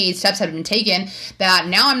been made, steps had been taken. That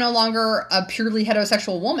now I'm no longer a purely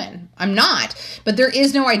heterosexual woman. I'm not. But there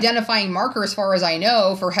is no identifying marker, as far as I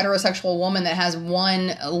know, for heterosexual woman that has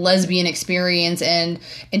one lesbian experience and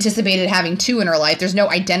anticipated having two in her life. There's no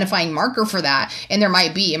identifying marker for that. And there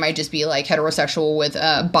might be. It might just be like heterosexual with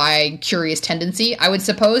a bi-curious tendency, I would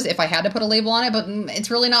suppose, if I had to put a label on it. But it's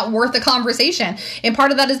really not worth the conversation. And part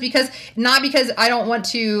of that is not because I don't want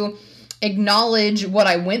to acknowledge what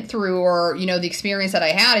I went through or, the experience that I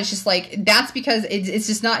had. It's just like, that's because it's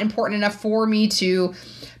just not important enough for me to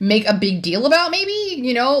make a big deal about,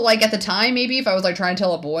 maybe, like at the time, maybe if I was like trying to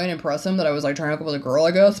tell a boy and impress him that I was like trying to hook up with a girl,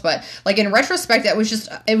 I guess. But like in retrospect, it was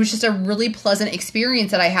just a really pleasant experience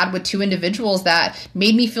that I had with two individuals that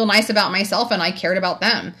made me feel nice about myself and I cared about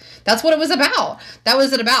them. That's what it was about. That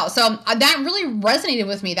was it about. So that really resonated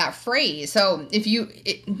with me, that phrase. So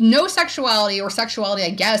no sexuality or sexuality, I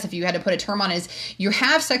guess, if you had to put a term on it, is you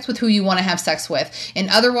have sex with who you want to have sex with. And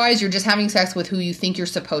otherwise, you're just having sex with who you think you're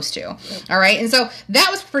supposed to. All right. And so that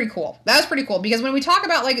was pretty cool. That was pretty cool because when we talk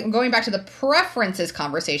about like going back to the preferences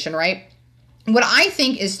conversation, right? What I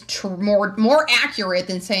think is more accurate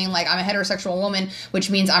than saying like I'm a heterosexual woman,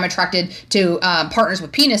 which means I'm attracted to partners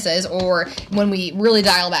with penises, or when we really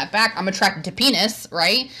dial that back, I'm attracted to penis,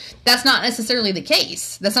 right? That's not necessarily the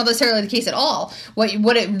case. That's not necessarily the case at all. What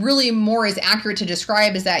it really more is accurate to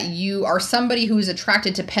describe is that you are somebody who is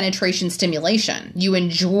attracted to penetration stimulation. You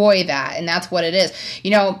enjoy that, and that's what it is.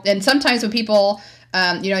 And sometimes when people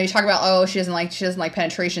You talk about, oh, she doesn't like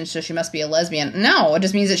penetration, so she must be a lesbian. No, it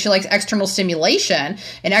just means that she likes external stimulation,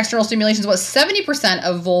 and external stimulation is what 70%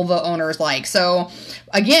 of vulva owners like. So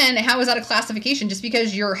again, how is that a classification? Just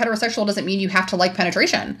because you're heterosexual doesn't mean you have to like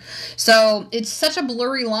penetration. So it's such a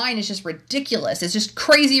blurry line. It's just ridiculous. It's just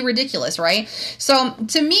crazy ridiculous, right? So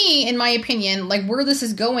to me, in my opinion, like where this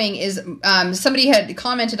is going is somebody had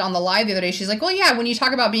commented on the live the other day. She's like, well, yeah, when you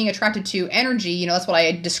talk about being attracted to energy, that's what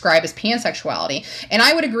I describe as pansexuality. And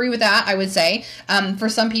I would agree with that. I would say for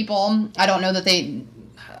some people, I don't know if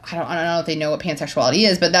they know what pansexuality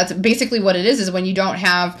is, but that's basically what it is when you don't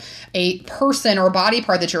have a person or body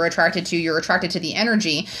part that you're attracted to, you're attracted to the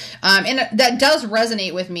energy. And that does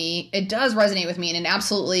resonate with me. It does resonate with me, and it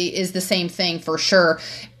absolutely is the same thing for sure.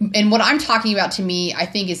 And what I'm talking about, to me, I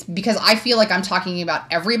think is because I feel like I'm talking about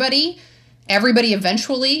everybody. Everybody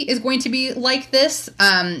eventually is going to be like this.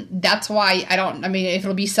 That's why if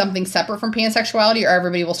it'll be something separate from pansexuality, or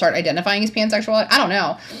everybody will start identifying as pansexuality, I don't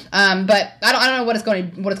know. But I don't know what it's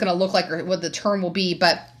going to look like or what the term will be,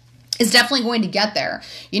 but it's definitely going to get there.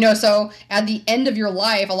 So at the end of your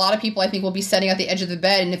life, a lot of people I think will be sitting at the edge of the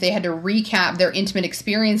bed, and if they had to recap their intimate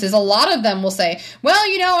experiences, a lot of them will say, well,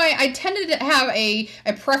 I tended to have a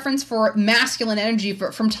preference for masculine energy.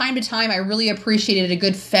 From time to time, I really appreciated a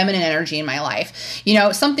good feminine energy in my life.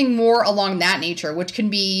 Something more along that nature, which can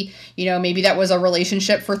be, maybe that was a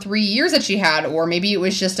relationship for 3 years that she had, or maybe it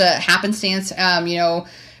was just a happenstance,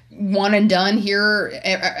 one and done here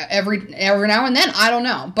every now and then. I don't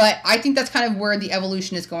know. But I think that's kind of where the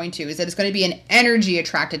evolution is going to, is that it's going to be an energy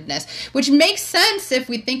attractedness, which makes sense if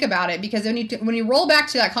we think about it, because when you roll back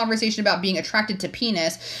to that conversation about being attracted to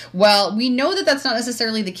penis, well, we know that that's not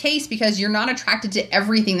necessarily the case, because you're not attracted to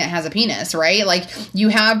everything that has a penis, right? Like, you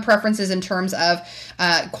have preferences in terms of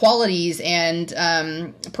qualities and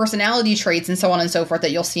personality traits and so on and so forth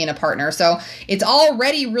that you'll see in a partner. So it's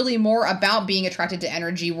already really more about being attracted to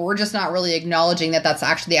energy. We're just not really acknowledging that that's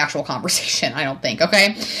actually the actual conversation, I don't think.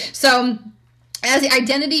 Okay. So as the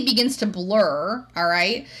identity begins to blur, all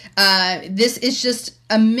right, this is just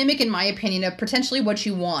a mimic, in my opinion, of potentially what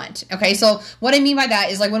you want. Okay, so what I mean by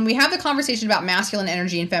that is, like, when we have the conversation about masculine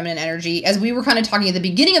energy and feminine energy, as we were kind of talking at the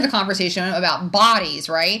beginning of the conversation about bodies,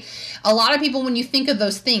 right? A lot of people, when you think of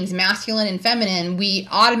those things, masculine and feminine, we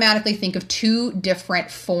automatically think of two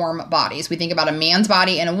different form bodies. We think about a man's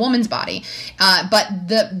body and a woman's body. But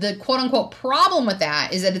the quote unquote problem with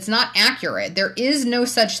that is that it's not accurate. There is no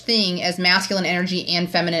such thing as masculine energy and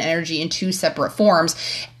feminine energy in two separate forms.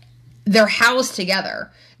 They're housed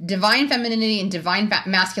together. Divine femininity and divine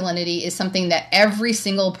masculinity is something that every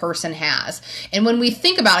single person has. And when we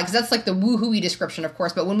think about it, because that's like the woohooey description, of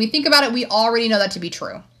course, but when we think about it, we already know that to be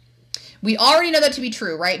true. We already know that to be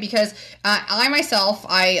true, right? Because I myself,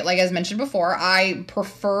 like as mentioned before, I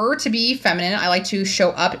prefer to be feminine. I like to show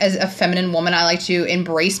up as a feminine woman. I like to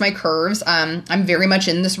embrace my curves. I'm very much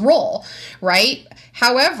in this role, right?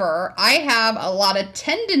 However, I have a lot of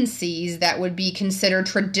tendencies that would be considered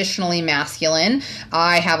traditionally masculine.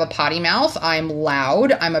 I have a potty mouth. I'm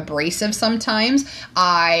loud. I'm abrasive sometimes.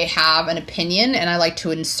 I have an opinion, and I like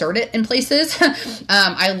to insert it in places.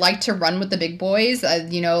 I like to run with the big boys.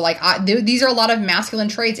 These are a lot of masculine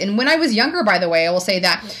traits. And when I was younger, by the way, I will say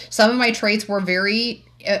that some of my traits were very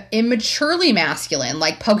immaturely masculine,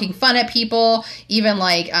 like poking fun at people, even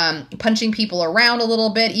like punching people around a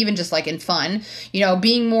little bit, even just like in fun,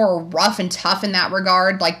 being more rough and tough in that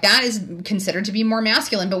regard. Like, that is considered to be more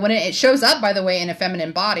masculine. But when it shows up, by the way, in a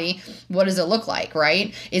feminine body, what does it look like,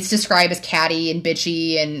 right? It's described as catty and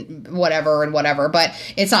bitchy and whatever,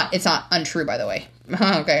 but it's not untrue, by the way.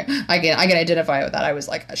 Okay, I can identify with that. I was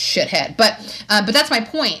like a shithead, but that's my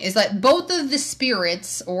point, is that both of the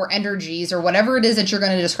spirits or energies or whatever it is that you're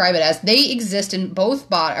going to describe it as, they exist in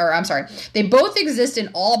they both exist in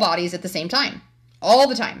all bodies at the same time, all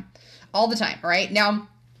the time, right? Now,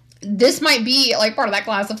 this might be like part of that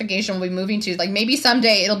classification we'll be moving to. Like, maybe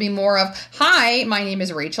someday it'll be more of, hi, my name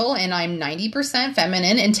is Rachel and I'm 90%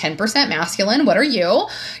 feminine and 10% masculine. What are you?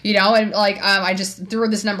 And like, I just threw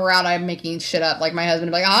this number out. I'm making shit up. Like, my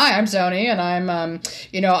husband would be like, hi, I'm Tony and I'm, I'm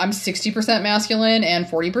 60% masculine and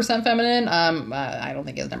 40% feminine. I don't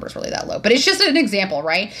think his number is really that low, but it's just an example,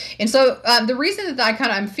 right? And so the reason that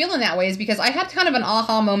I'm feeling that way is because I had kind of an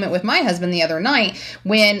aha moment with my husband the other night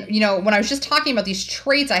when I was just talking about these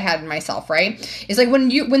traits I had had in myself, right? It's like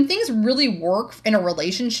when things really work in a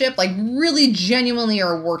relationship, like really genuinely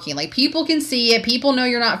are working, like people can see it, people know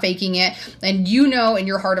you're not faking it, and you know in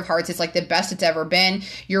your heart of hearts it's like the best it's ever been.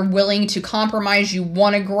 You're willing to compromise, you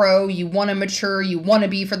want to grow, you want to mature, you want to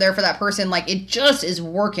be there for that person, like it just is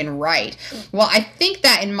working right. Well, I think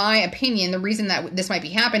that in my opinion, the reason that this might be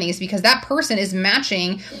happening is because that person is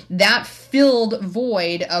matching that filled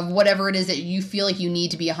void of whatever it is that you feel like you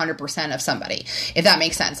need to be 100% of somebody, if that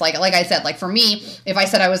makes sense. Like I said, like for me, if I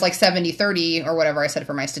said I was like 70-30 or whatever I said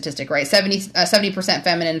for my statistic, right? 70%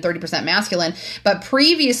 feminine, 30% masculine. But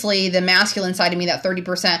previously the masculine side of me, that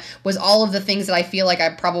 30%, was all of the things that I feel like I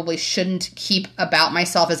probably shouldn't keep about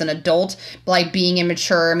myself as an adult, like being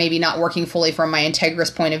immature, maybe not working fully from my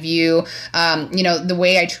integrous point of view. The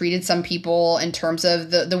way I treated some people in terms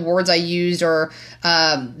of the words I used, or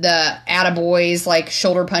the attaboys, like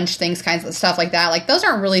shoulder punch things, kinds of stuff like that. Like those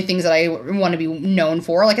aren't really things that I want to be known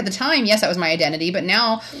for. Like at the time, yes, that was my identity, but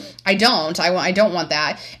now I don't. I don't want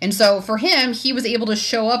that. And so for him, he was able to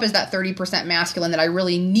show up as that 30% masculine that I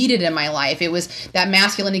really needed in my life. It was that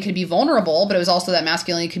masculinity could be vulnerable, but it was also that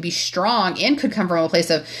masculinity could be strong and could come from a place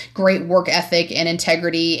of great work ethic and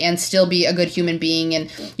integrity and still be a good human being,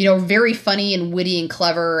 and, very funny and witty and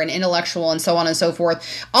clever and intellectual and so on and so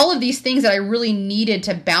forth. All of these things that I really needed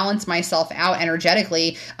to balance myself out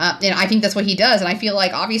energetically. And I think that's what he does. And I feel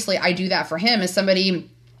like obviously I do that for him as somebody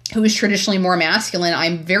who is traditionally more masculine.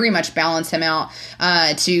 I very much balance him out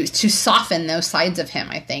to soften those sides of him,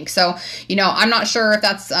 I think. So, I'm not sure if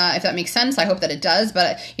that makes sense. I hope that it does.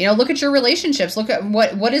 But, look at your relationships. Look at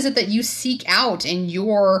what is it that you seek out in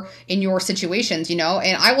your situations, And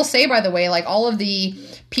I will say, by the way, like all of the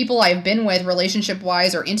people I've been with relationship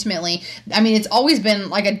wise or intimately, I mean, it's always been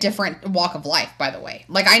like a different walk of life, by the way.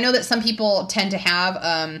 Like I know that some people tend to have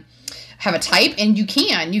a type, and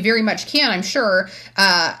you very much can, I'm sure.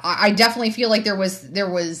 I definitely feel like there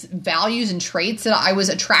was values and traits that I was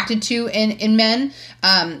attracted to in men,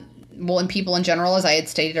 in people in general, as I had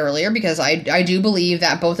stated earlier, because I do believe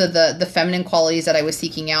that both of the feminine qualities that I was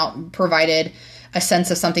seeking out provided a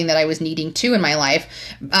sense of something that I was needing to in my life.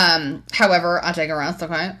 However, I'll take a rest,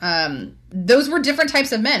 okay? Those were different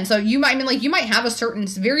types of men. So you might have a certain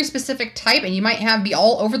very specific type, and you might be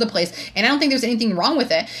all over the place. And I don't think there's anything wrong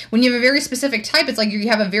with it. When you have a very specific type, it's like you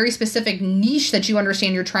have a very specific niche that you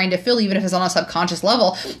understand you're trying to fill, even if it's on a subconscious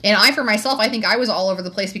level. And for myself, I think I was all over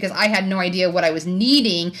the place because I had no idea what I was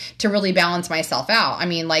needing to really balance myself out. I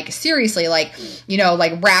mean, like seriously, like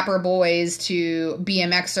rapper boys to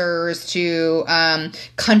BMXers to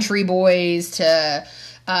country boys to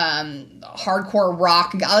hardcore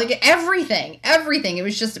rock, like everything. It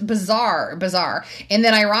was just bizarre. And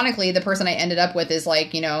then ironically, the person I ended up with is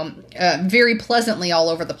like, very pleasantly all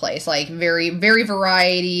over the place, like very, very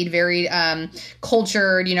varied, very,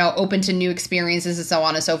 cultured, open to new experiences and so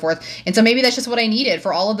on and so forth. And so maybe that's just what I needed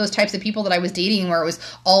for all of those types of people that I was dating, where it was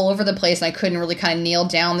all over the place and I couldn't really kind of nail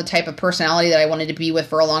down the type of personality that I wanted to be with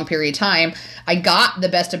for a long period of time. I got the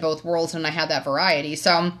best of both worlds and I had that variety.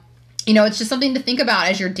 So, it's just something to think about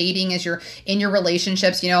as you're dating, as you're in your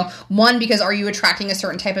relationships, one, because are you attracting a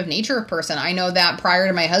certain type of nature of person? I know that prior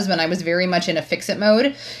to my husband, I was very much in a fix-it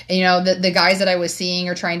mode. And, the guys that I was seeing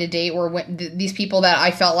or trying to date were these people that I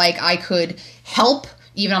felt like I could help,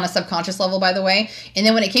 even on a subconscious level, by the way. And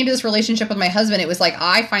then when it came to this relationship with my husband, it was like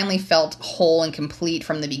I finally felt whole and complete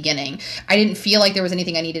from the beginning. I didn't feel like there was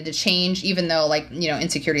anything I needed to change, even though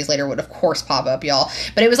insecurities later would of course pop up, y'all.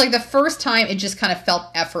 But it was like the first time it just kind of felt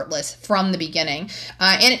effortless from the beginning.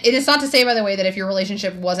 And it is not to say, by the way, that if your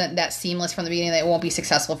relationship wasn't that seamless from the beginning, that it won't be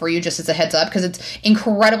successful for you, just as a heads up, because it's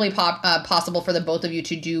incredibly possible for the both of you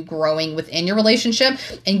to do growing within your relationship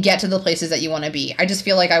and get to the places that you want to be. I just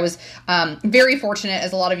feel like I was very fortunate.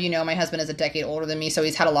 As a lot of you know, my husband is a decade older than me, so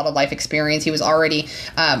he's had a lot of life experience. He was already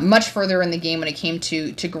much further in the game when it came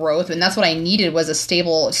to growth, and that's what I needed, was a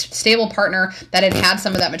stable partner that had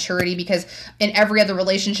some of that maturity, because in every other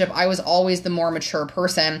relationship, I was always the more mature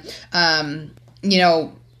person,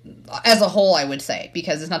 as a whole, I would say,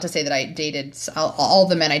 because it's not to say that I dated all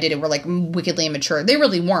the men I dated were like wickedly immature. They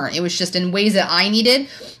really weren't. It was just in ways that I needed.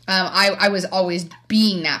 I was always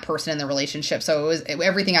being that person in the relationship. So it was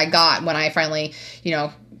everything I got when I finally,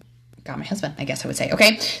 got my husband, I guess I would say.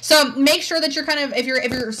 Okay. So make sure that you're kind of, if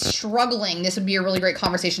you're struggling, this would be a really great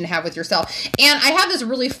conversation to have with yourself. And I have this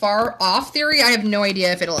really far off theory. I have no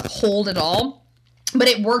idea if it'll hold at all. but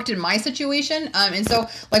it worked in my situation. And so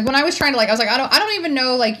like when I was trying to, like, I was like, I don't even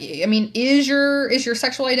know, like, I mean, is your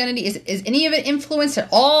sexual identity, is any of it influenced at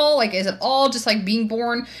all? Like, is it all just like being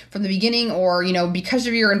born from the beginning, or, you know, because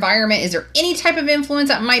of your environment, is there any type of influence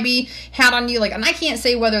that might be had on you? Like, and I can't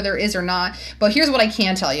say whether there is or not, but here's what I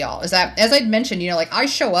can tell y'all is that, as I'd mentioned, you know, like I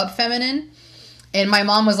show up feminine. And my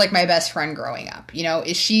mom was like my best friend growing up. You know,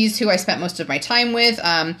 she's who I spent most of my time with.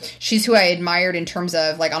 She's who I admired in terms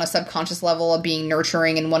of like on a subconscious level of being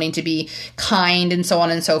nurturing and wanting to be kind and so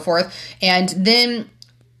on and so forth. And then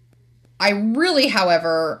I really,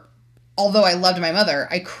 however, although I loved my mother,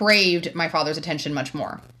 I craved my father's attention much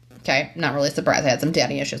more. Okay, not really surprised. I had some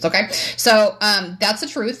daddy issues. Okay, so that's the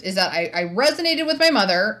truth, is that I resonated with my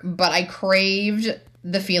mother, but I craved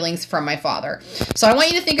the feelings from my father. So I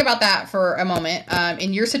want you to think about that for a moment.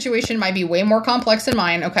 And your situation might be way more complex than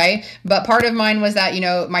mine, okay? But part of mine was that, you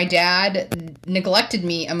know, my dad neglected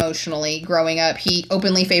me emotionally growing up. He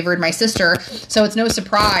openly favored my sister. So it's no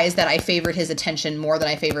surprise that I favored his attention more than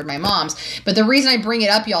I favored my mom's. But the reason I bring it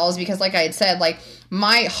up, y'all, is because, like I had said, like,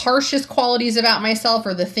 my harshest qualities about myself,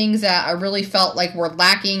 or the things that I really felt like were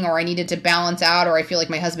lacking, or I needed to balance out, or I feel like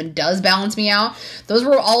my husband does balance me out, those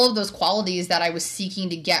were all of those qualities that I was seeking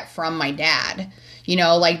to get from my dad. You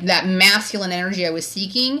know, like that masculine energy I was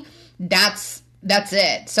seeking, that's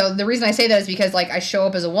it. So the reason I say that is because, like, I show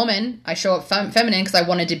up as a woman, I show up feminine because I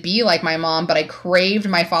wanted to be like my mom, but I craved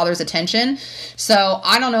my father's attention. So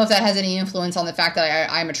I don't know if that has any influence on the fact that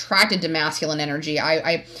I'm attracted to masculine energy.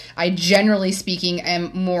 I generally speaking am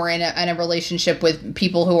more in a relationship with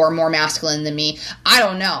people who are more masculine than me. I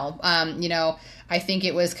don't know. You know, I think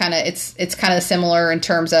it was kind of, it's kind of similar in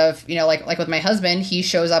terms of, you know, like with my husband, he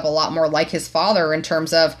shows up a lot more like his father in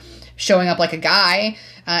terms of showing up like a guy,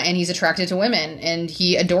 and he's attracted to women, and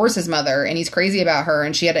he adores his mother, and he's crazy about her,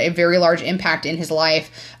 and she had a very large impact in his life,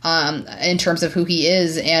 in terms of who he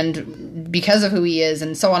is, and because of who he is,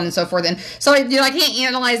 and so on and so forth. And so, you know, I can't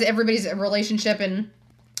analyze everybody's relationship and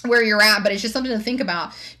where you're at, but it's just something to think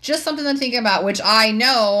about. Just something to think about, which I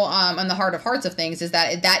know, in the heart of hearts of things, is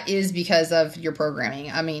that is because of your programming.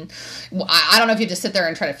 I mean, I don't know if you have to sit there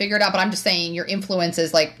and try to figure it out, but I'm just saying your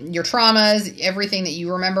influences, like your traumas, everything that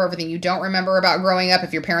you remember, everything you don't remember about growing up,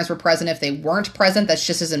 if your parents were present, if they weren't present, that's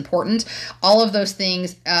just as important. All of those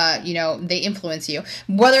things, you know, they influence you,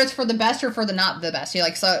 whether it's for the best or for the not the best. You're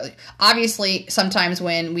like, so obviously sometimes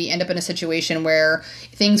when we end up in a situation where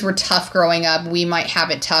things were tough growing up, we might have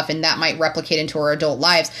it tough, and that might replicate into our adult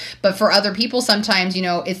lives. But for other people, sometimes, you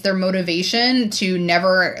know, it's their motivation to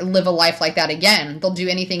never live a life like that again. They'll do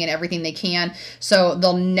anything and everything they can, so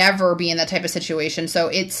they'll never be in that type of situation. So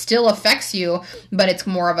it still affects you, but it's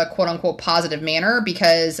more of a quote unquote positive manner,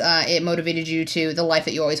 because it motivated you to the life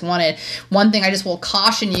that you always wanted. One thing I just will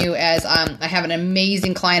caution you, as I have an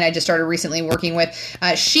amazing client I just started recently working with,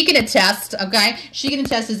 she can attest, okay? She can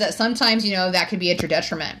attest, is that sometimes, you know, that could be at your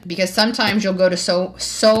detriment, because sometimes you'll go to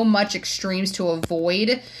so much extremes to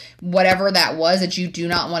avoid whatever that was that you do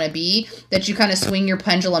not want to be, that you kind of swing your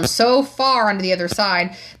pendulum so far onto the other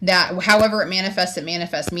side that however it manifests,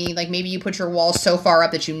 meaning like maybe you put your walls so far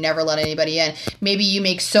up that you never let anybody in. Maybe you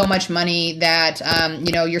make so much money that,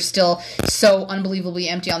 you know, you're still so unbelievably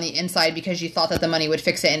empty on the inside because you thought that the money would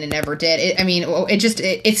fix it and it never did.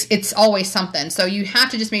 It's always something. So you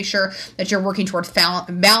have to just make sure that you're working towards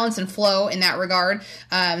balance and flow in that regard.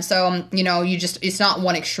 So, you know, it's not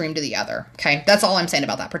one extreme to the other. Okay. That's all I'm saying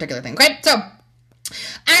about that particular thing. Okay, so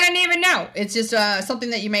I don't even know. It's just something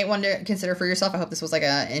that you might want to consider for yourself. I hope this was like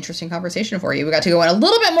an interesting conversation for you. We got to go in a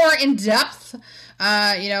little bit more in depth,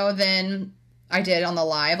 you know, than I did on the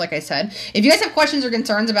live, like I said. If you guys have questions or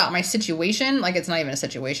concerns about my situation, like, it's not even a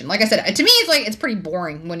situation. Like I said, to me, it's pretty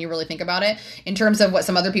boring when you really think about it in terms of what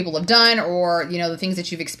some other people have done, or, you know, the things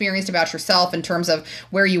that you've experienced about yourself in terms of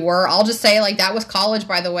where you were. I'll just say, like, that was college,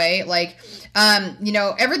 by the way. Like, you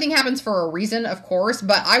know, everything happens for a reason, of course,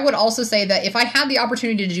 but I would also say that if I had the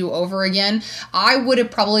opportunity to do over again, I would have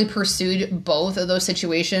probably pursued both of those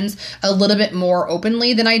situations a little bit more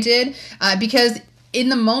openly than I did, because in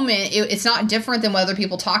the moment, it's not different than what other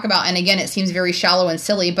people talk about. And again, it seems very shallow and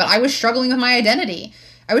silly, but I was struggling with my identity.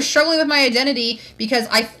 Because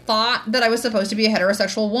I thought that I was supposed to be a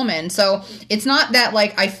heterosexual woman. So it's not that,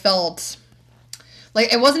 like, I felt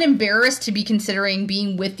like I wasn't embarrassed to be considering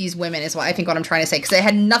being with these women, is what I think what I'm trying to say, because it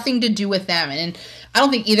had nothing to do with them. And I don't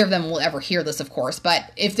think either of them will ever hear this, of course, but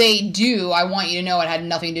if they do, I want you to know it had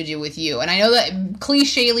nothing to do with you. And I know that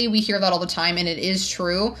clichely we hear that all the time, and it is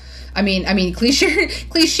true. I mean,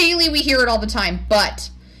 clichely we hear it all the time, but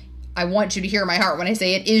I want you to hear my heart when I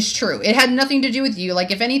say it is true. It had nothing to do with you. Like,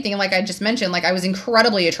 if anything, like I just mentioned, like I was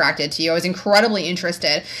incredibly attracted to you. I was incredibly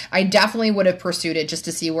interested. I definitely would have pursued it just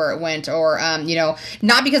to see where it went, or, you know,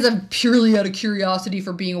 not because of purely out of curiosity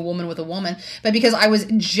for being a woman with a woman, but because I was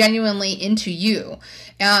genuinely into you.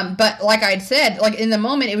 But like I'd said, like in the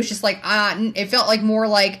moment, it was just like, it felt like more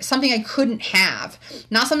like something I couldn't have,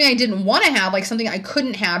 not something I didn't want to have, like something I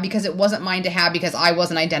couldn't have because it wasn't mine to have because I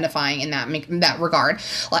wasn't identifying in that regard.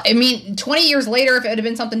 I mean, 20 years later, if it had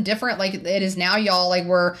been something different, like it is now, y'all, like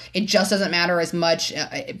where it just doesn't matter as much.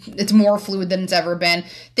 It's more fluid than it's ever been.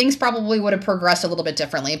 Things probably would have progressed a little bit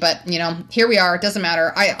differently, but you know, here we are. It doesn't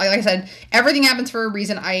matter. Like I said, everything happens for a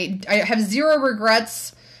reason. I have zero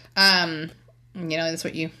regrets. You know, that's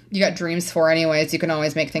what you got dreams for anyways. You can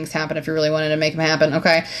always make things happen if you really wanted to make them happen.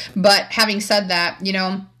 Okay. But having said that, you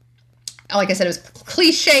know, like I said, it was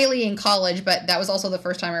cliche-ly in college, but that was also the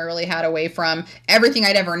first time I really had away from everything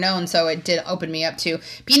I'd ever known. So it did open me up to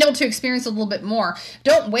being able to experience a little bit more.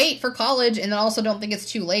 Don't wait for college, and then also don't think it's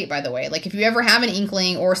too late, by the way. Like if you ever have an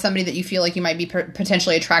inkling or somebody that you feel like you might be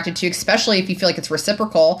potentially attracted to, especially if you feel like it's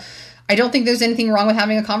reciprocal, I don't think there's anything wrong with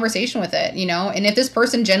having a conversation with it, you know? And if this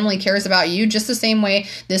person genuinely cares about you, just the same way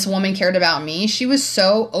this woman cared about me, she was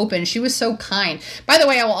so open. She was so kind. By the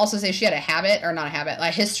way, I will also say she had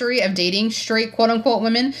a history of dating straight, quote unquote,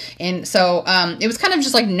 women. And so, it was kind of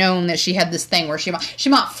just like known that she had this thing where she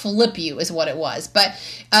might flip you is what it was. But,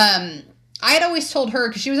 I had always told her,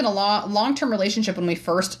 because she was in a long-term relationship when we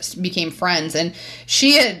first became friends, and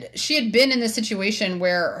she had been in this situation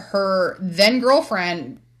where her then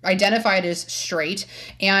girlfriend identified as straight,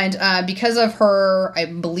 and because of her, I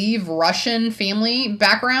believe, Russian family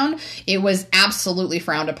background, it was absolutely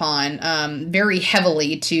frowned upon very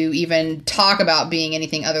heavily to even talk about being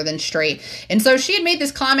anything other than straight. And so she had made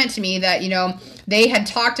this comment to me that, you know, they had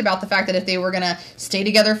talked about the fact that if they were going to stay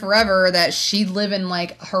together forever, that she'd live in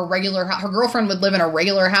like her girlfriend would live in a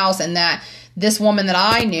regular house, and that this woman that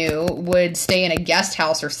I knew would stay in a guest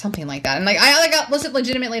house or something like that. And like, I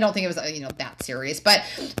legitimately don't think it was, you know, that serious. But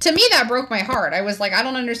to me, that broke my heart. I was like, I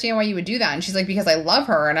don't understand why you would do that. And she's like, because I love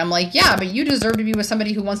her. And I'm like, yeah, but you deserve to be with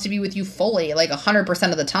somebody who wants to be with you fully, like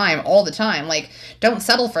 100% of the time, all the time. Like, don't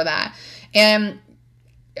settle for that. And,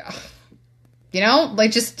 you know,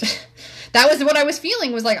 like just... that was what I was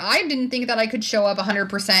feeling, was like, I didn't think that I could show up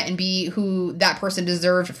 100% and be who that person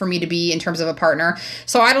deserved for me to be in terms of a partner.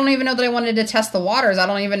 So I don't even know that I wanted to test the waters. I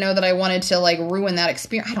don't even know that I wanted to like ruin that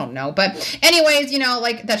experience. I don't know. But anyways, you know,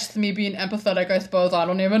 like that's just me being empathetic, I suppose. I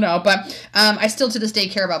don't even know. But I still to this day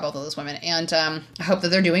care about both of those women. And I hope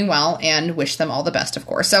that they're doing well and wish them all the best, of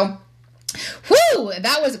course. So whew,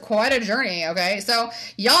 that was quite a journey, okay? So,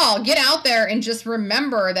 y'all, get out there and just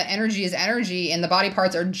remember that energy is energy, and the body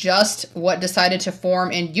parts are just what decided to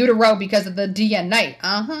form in utero because of the DNA.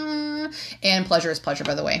 And pleasure is pleasure,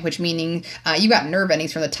 by the way, which meaning you got nerve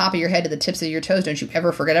endings from the top of your head to the tips of your toes. Don't you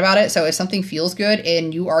ever forget about it. So if something feels good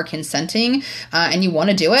and you are consenting and you want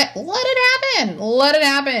to do it, let it happen. Let it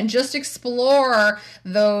happen. Just explore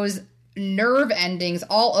those nerve endings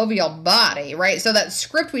all over your body, right? So that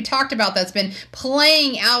script we talked about that's been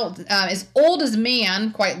playing out as old as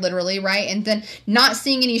man, quite literally, right? And then not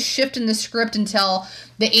seeing any shift in the script until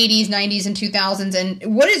the 80s, 90s, and 2000s.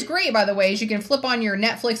 And what is great, by the way, is you can flip on your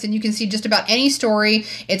Netflix and you can see just about any story.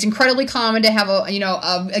 It's incredibly common to have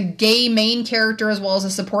a gay main character as well as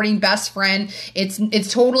a supporting best friend.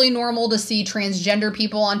 It's totally normal to see transgender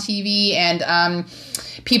people on TV, and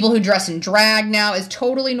people who dress in drag now. Is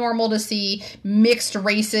totally normal to see mixed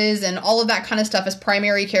races and all of that kind of stuff as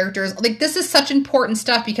primary characters. Like, this is such important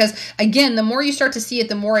stuff because, again, the more you start to see it,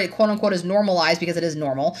 the more it quote unquote is normalized, because it is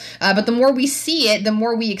normal. But the more we see it, the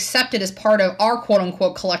more we accept it as part of our quote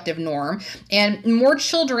unquote collective norm. And more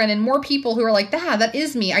children and more people who are like, that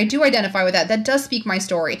is me. I do identify with that. That does speak my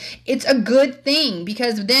story. It's a good thing,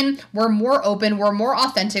 because then we're more open, we're more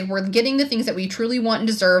authentic, we're getting the things that we truly want and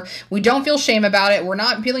deserve. We don't feel shame about it. We're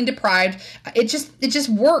not feeling deprived. It just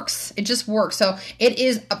works. It just works. So it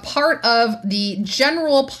is a part of the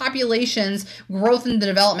general population's growth and the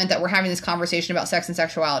development that we're having this conversation about sex and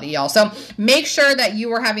sexuality, y'all. So make sure that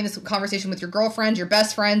you are having this conversation with your girlfriends, your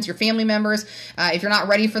best friends, your family members. If you're not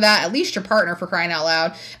ready for that, at least your partner, for crying out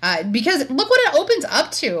loud. Because look what it opens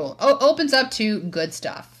up to. Opens up to good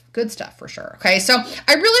stuff. Good stuff for sure. Okay, so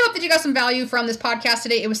I really hope that you got some value from this podcast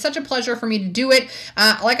today. It was such a pleasure for me to do it.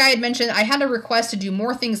 Like I had mentioned, I had a request to do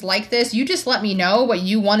more things like this. You just let me know what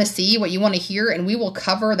you want to see, what you want to hear, and we will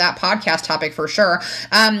cover that podcast topic for sure.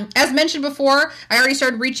 As mentioned before, I already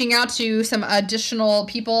started reaching out to some additional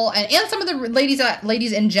people and some of the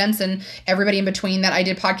ladies and gents and everybody in between that I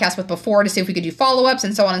did podcasts with before to see if we could do follow-ups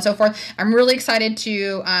and so on and so forth. I'm really excited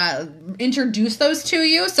to introduce those to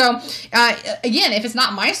you. So again, if it's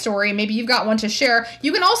not my story, maybe you've got one to share.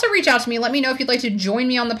 You can also reach out to me. Let me know if you'd like to join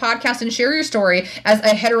me on the podcast and share your story as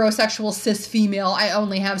a heterosexual cis female. I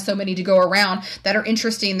only have so many to go around that are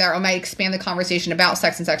interesting that might expand the conversation about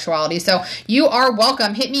sex and sexuality. So you are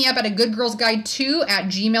welcome. Hit me up at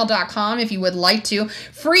agoodgirlsguide2@gmail.com if you would like to.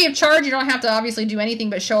 Free of charge. You don't have to obviously do anything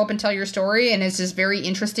but show up and tell your story. And it's just very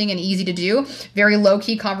interesting and easy to do. Very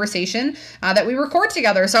low-key conversation that we record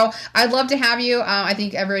together. So I'd love to have you. I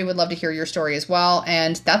think everybody would love to hear your story as well.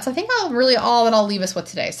 And that's, I think, really all that I'll leave us with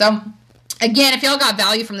today. So again, if y'all got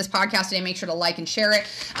value from this podcast today, make sure to like and share it.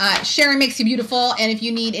 Sharing makes you beautiful. And if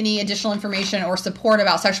you need any additional information or support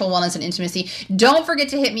about sexual wellness and intimacy, don't forget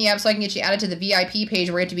to hit me up so I can get you added to the VIP page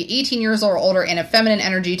where you have to be 18 years or older and a feminine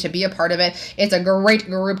energy to be a part of it. It's a great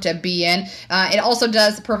group to be in. It also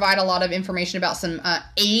does provide a lot of information about some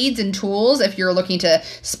aids and tools if you're looking to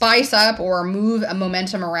spice up or move a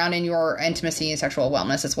momentum around in your intimacy and sexual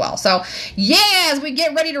wellness as well. So yeah, as we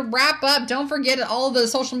get ready to wrap up, don't forget all of the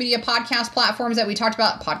social media podcast platforms that we talked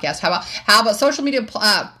about. How about social media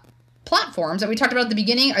platforms that we talked about at the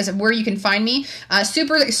beginning as where you can find me.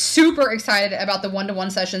 Super excited about the one-to-one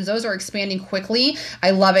sessions. Those are expanding quickly. I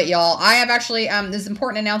love it, y'all. I have actually, this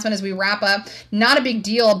important announcement as we wrap up, not a big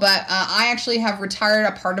deal, but I actually have retired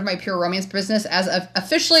a part of my Pure Romance business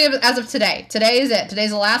officially as of today. Today is it. Today's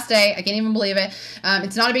the last day. I can't even believe it.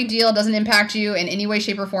 It's not a big deal. It doesn't impact you in any way,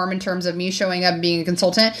 shape, or form in terms of me showing up and being a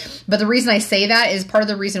consultant. But the reason I say that is part of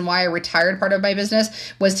the reason why I retired part of my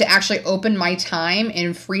business was to actually open my time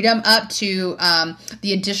and freedom up to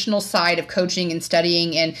the additional side of coaching and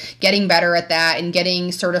studying and getting better at that and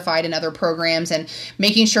getting certified in other programs and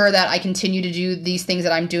making sure that I continue to do these things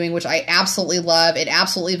that I'm doing, which I absolutely love. It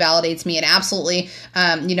absolutely validates me. It absolutely,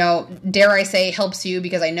 dare I say, helps you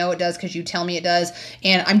because I know it does because you tell me it does.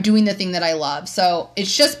 And I'm doing the thing that I love. So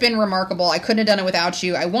it's just been remarkable. I couldn't have done it without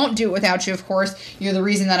you. I won't do it without you, of course. You're the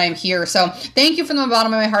reason that I'm here. So thank you from the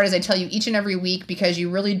bottom of my heart as I tell you each and every week because you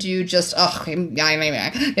really do just,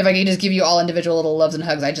 if I could just give you all individual little loves and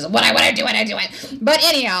hugs, I do it. But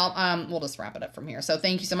anyhow, we'll just wrap it up from here. So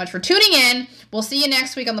thank you so much for tuning in. We'll see you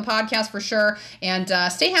next week on the podcast for sure. And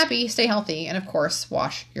stay happy, stay healthy, and of course,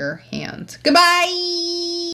 wash your hands. Goodbye.